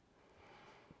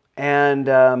 And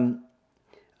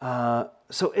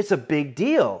so it's a big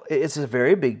deal. It's a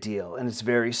very big deal, and it's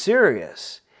very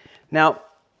serious. Now,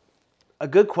 a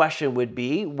good question would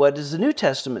be, what does the New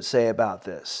Testament say about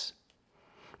this?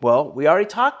 Well, we already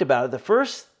talked about it. The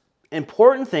first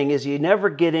important thing is you never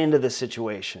get into the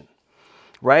situation,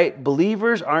 right?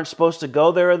 Believers aren't supposed to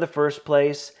go there in the first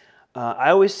place. I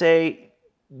always say,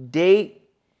 date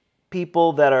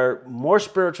people that are more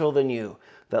spiritual than you,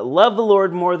 that love the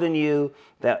Lord more than you,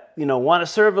 that want to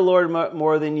serve the Lord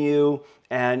more than you,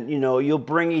 and you'll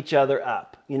bring each other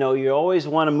up. You always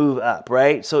want to move up,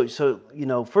 right? So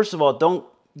first of all, don't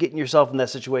get yourself in that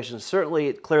situation. Certainly,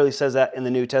 it clearly says that in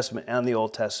the New Testament and the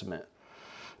Old Testament.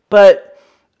 But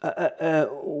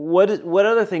what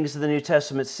other things does the New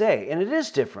Testament say? And it is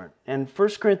different. And 1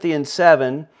 Corinthians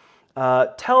 7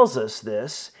 tells us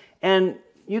this, and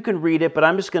you can read it, but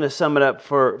I'm just going to sum it up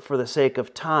for the sake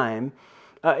of time.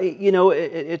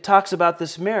 It talks about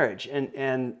this marriage,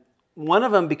 and one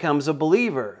of them becomes a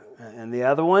believer, and the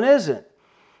other one isn't.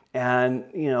 And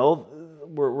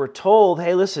we're told,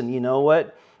 hey, listen, you know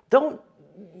what?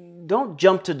 Don't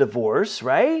jump to divorce,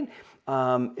 right?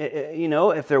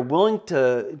 If they're willing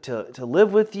to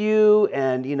live with you,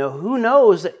 and who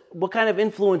knows what kind of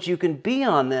influence you can be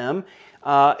on them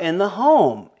in the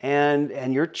home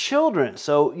and your children.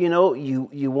 So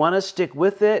you want to stick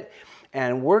with it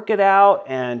and work it out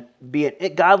and be a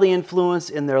godly influence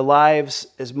in their lives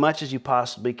as much as you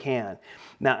possibly can.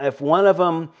 Now, if one of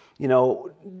them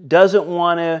doesn't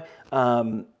want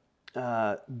to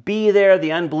be there,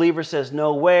 the unbeliever says,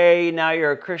 no way, now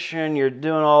you're a Christian, you're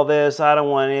doing all this, I don't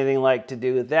want anything to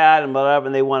do with that, and blah, blah,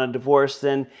 and they want a divorce,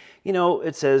 then,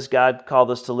 it says God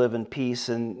called us to live in peace,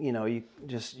 and,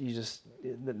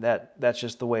 that's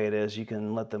just the way it is. You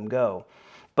can let them go.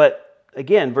 But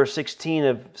again, verse 16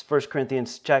 of 1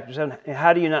 Corinthians chapter 7,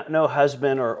 how do you not know,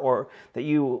 husband, or that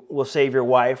you will save your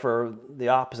wife, or the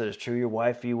opposite is true, your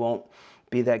wife, you won't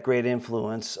be that great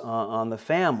influence on the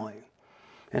family.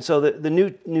 And so the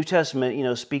New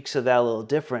Testament, speaks of that a little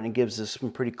different and gives us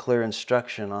some pretty clear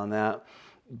instruction on that.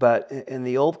 But in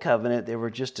the Old Covenant, they were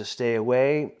just to stay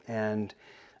away. And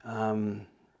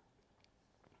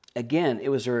again, it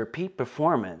was a repeat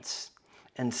performance.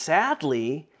 And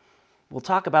sadly, we'll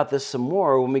talk about this some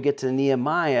more when we get to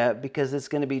Nehemiah, because it's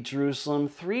going to be Jerusalem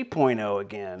 3.0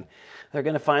 again. They're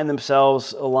going to find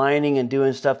themselves aligning and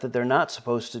doing stuff that they're not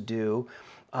supposed to do,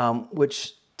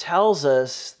 which tells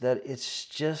us that it's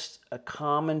just a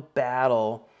common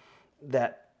battle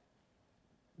that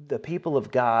the people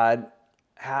of God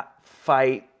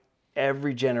fight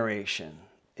every generation.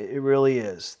 It really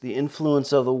is. The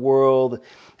influence of the world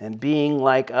and being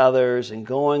like others and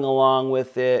going along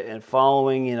with it and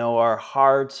following, our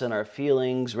hearts and our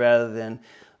feelings rather than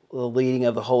the leading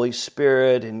of the Holy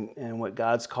Spirit and what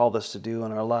God's called us to do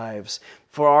in our lives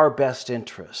for our best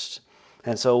interest.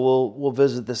 And so we'll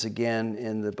visit this again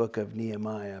in the book of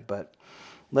Nehemiah. But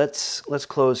let's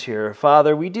close here.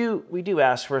 Father, we do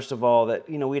ask, first of all, that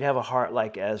we'd have a heart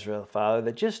like Ezra, Father,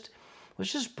 that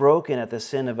was just broken at the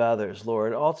sin of others,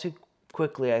 Lord. All too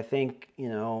quickly, I think,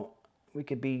 we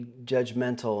could be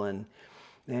judgmental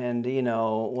and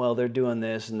well, they're doing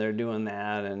this and they're doing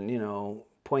that, and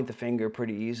point the finger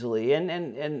pretty easily.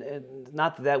 And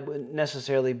not that would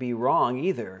necessarily be wrong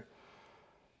either.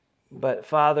 But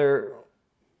Father,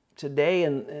 today,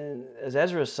 and as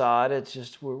Ezra saw it, it's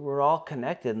just we're all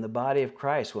connected in the body of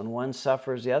Christ. When one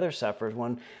suffers, the other suffers.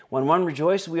 When one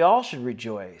rejoices, we all should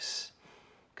rejoice,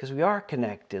 because we are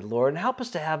connected, Lord. And help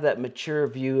us to have that mature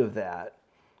view of that.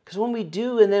 Because when we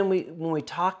do, and then when we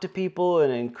talk to people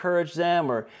and encourage them,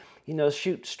 or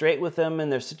shoot straight with them in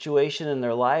their situation and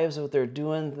their lives, what they're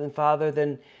doing, then Father,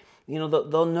 then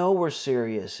they'll know we're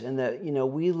serious and that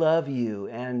we love you,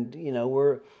 and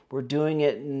we're doing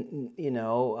it,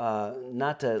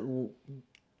 not to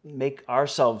make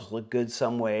ourselves look good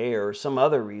some way or some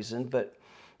other reason, but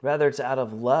rather it's out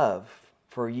of love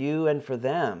for you and for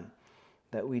them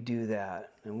that we do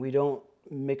that. And we don't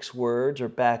mix words or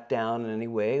back down in any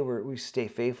way. We stay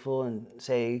faithful and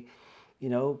say,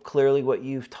 clearly what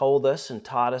you've told us and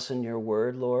taught us in your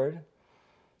word, Lord.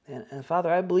 And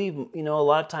Father, I believe, a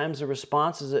lot of times the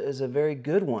response is a very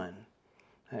good one.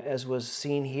 as was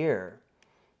seen here,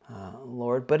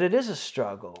 Lord. But it is a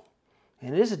struggle,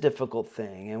 and it is a difficult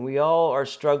thing, and we all are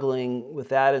struggling with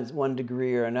that in one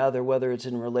degree or another, whether it's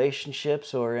in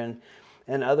relationships or in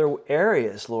other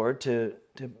areas, Lord, to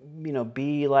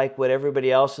be like what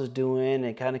everybody else is doing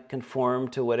and kind of conform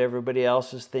to what everybody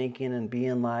else is thinking and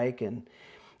being like and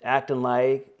acting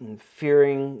like, and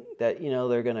fearing that,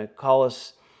 they're going to call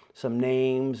us some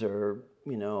names or,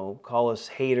 call us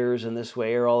haters in this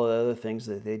way or all the other things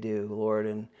that they do, Lord.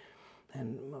 And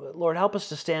Lord, help us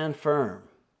to stand firm.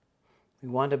 We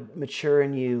want to mature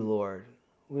in you, Lord.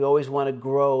 We always want to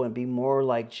grow and be more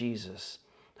like Jesus.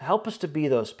 Help us to be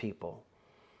those people.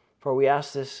 For we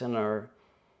ask this in our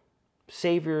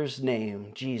Savior's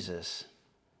name, Jesus.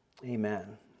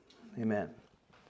 Amen. Amen.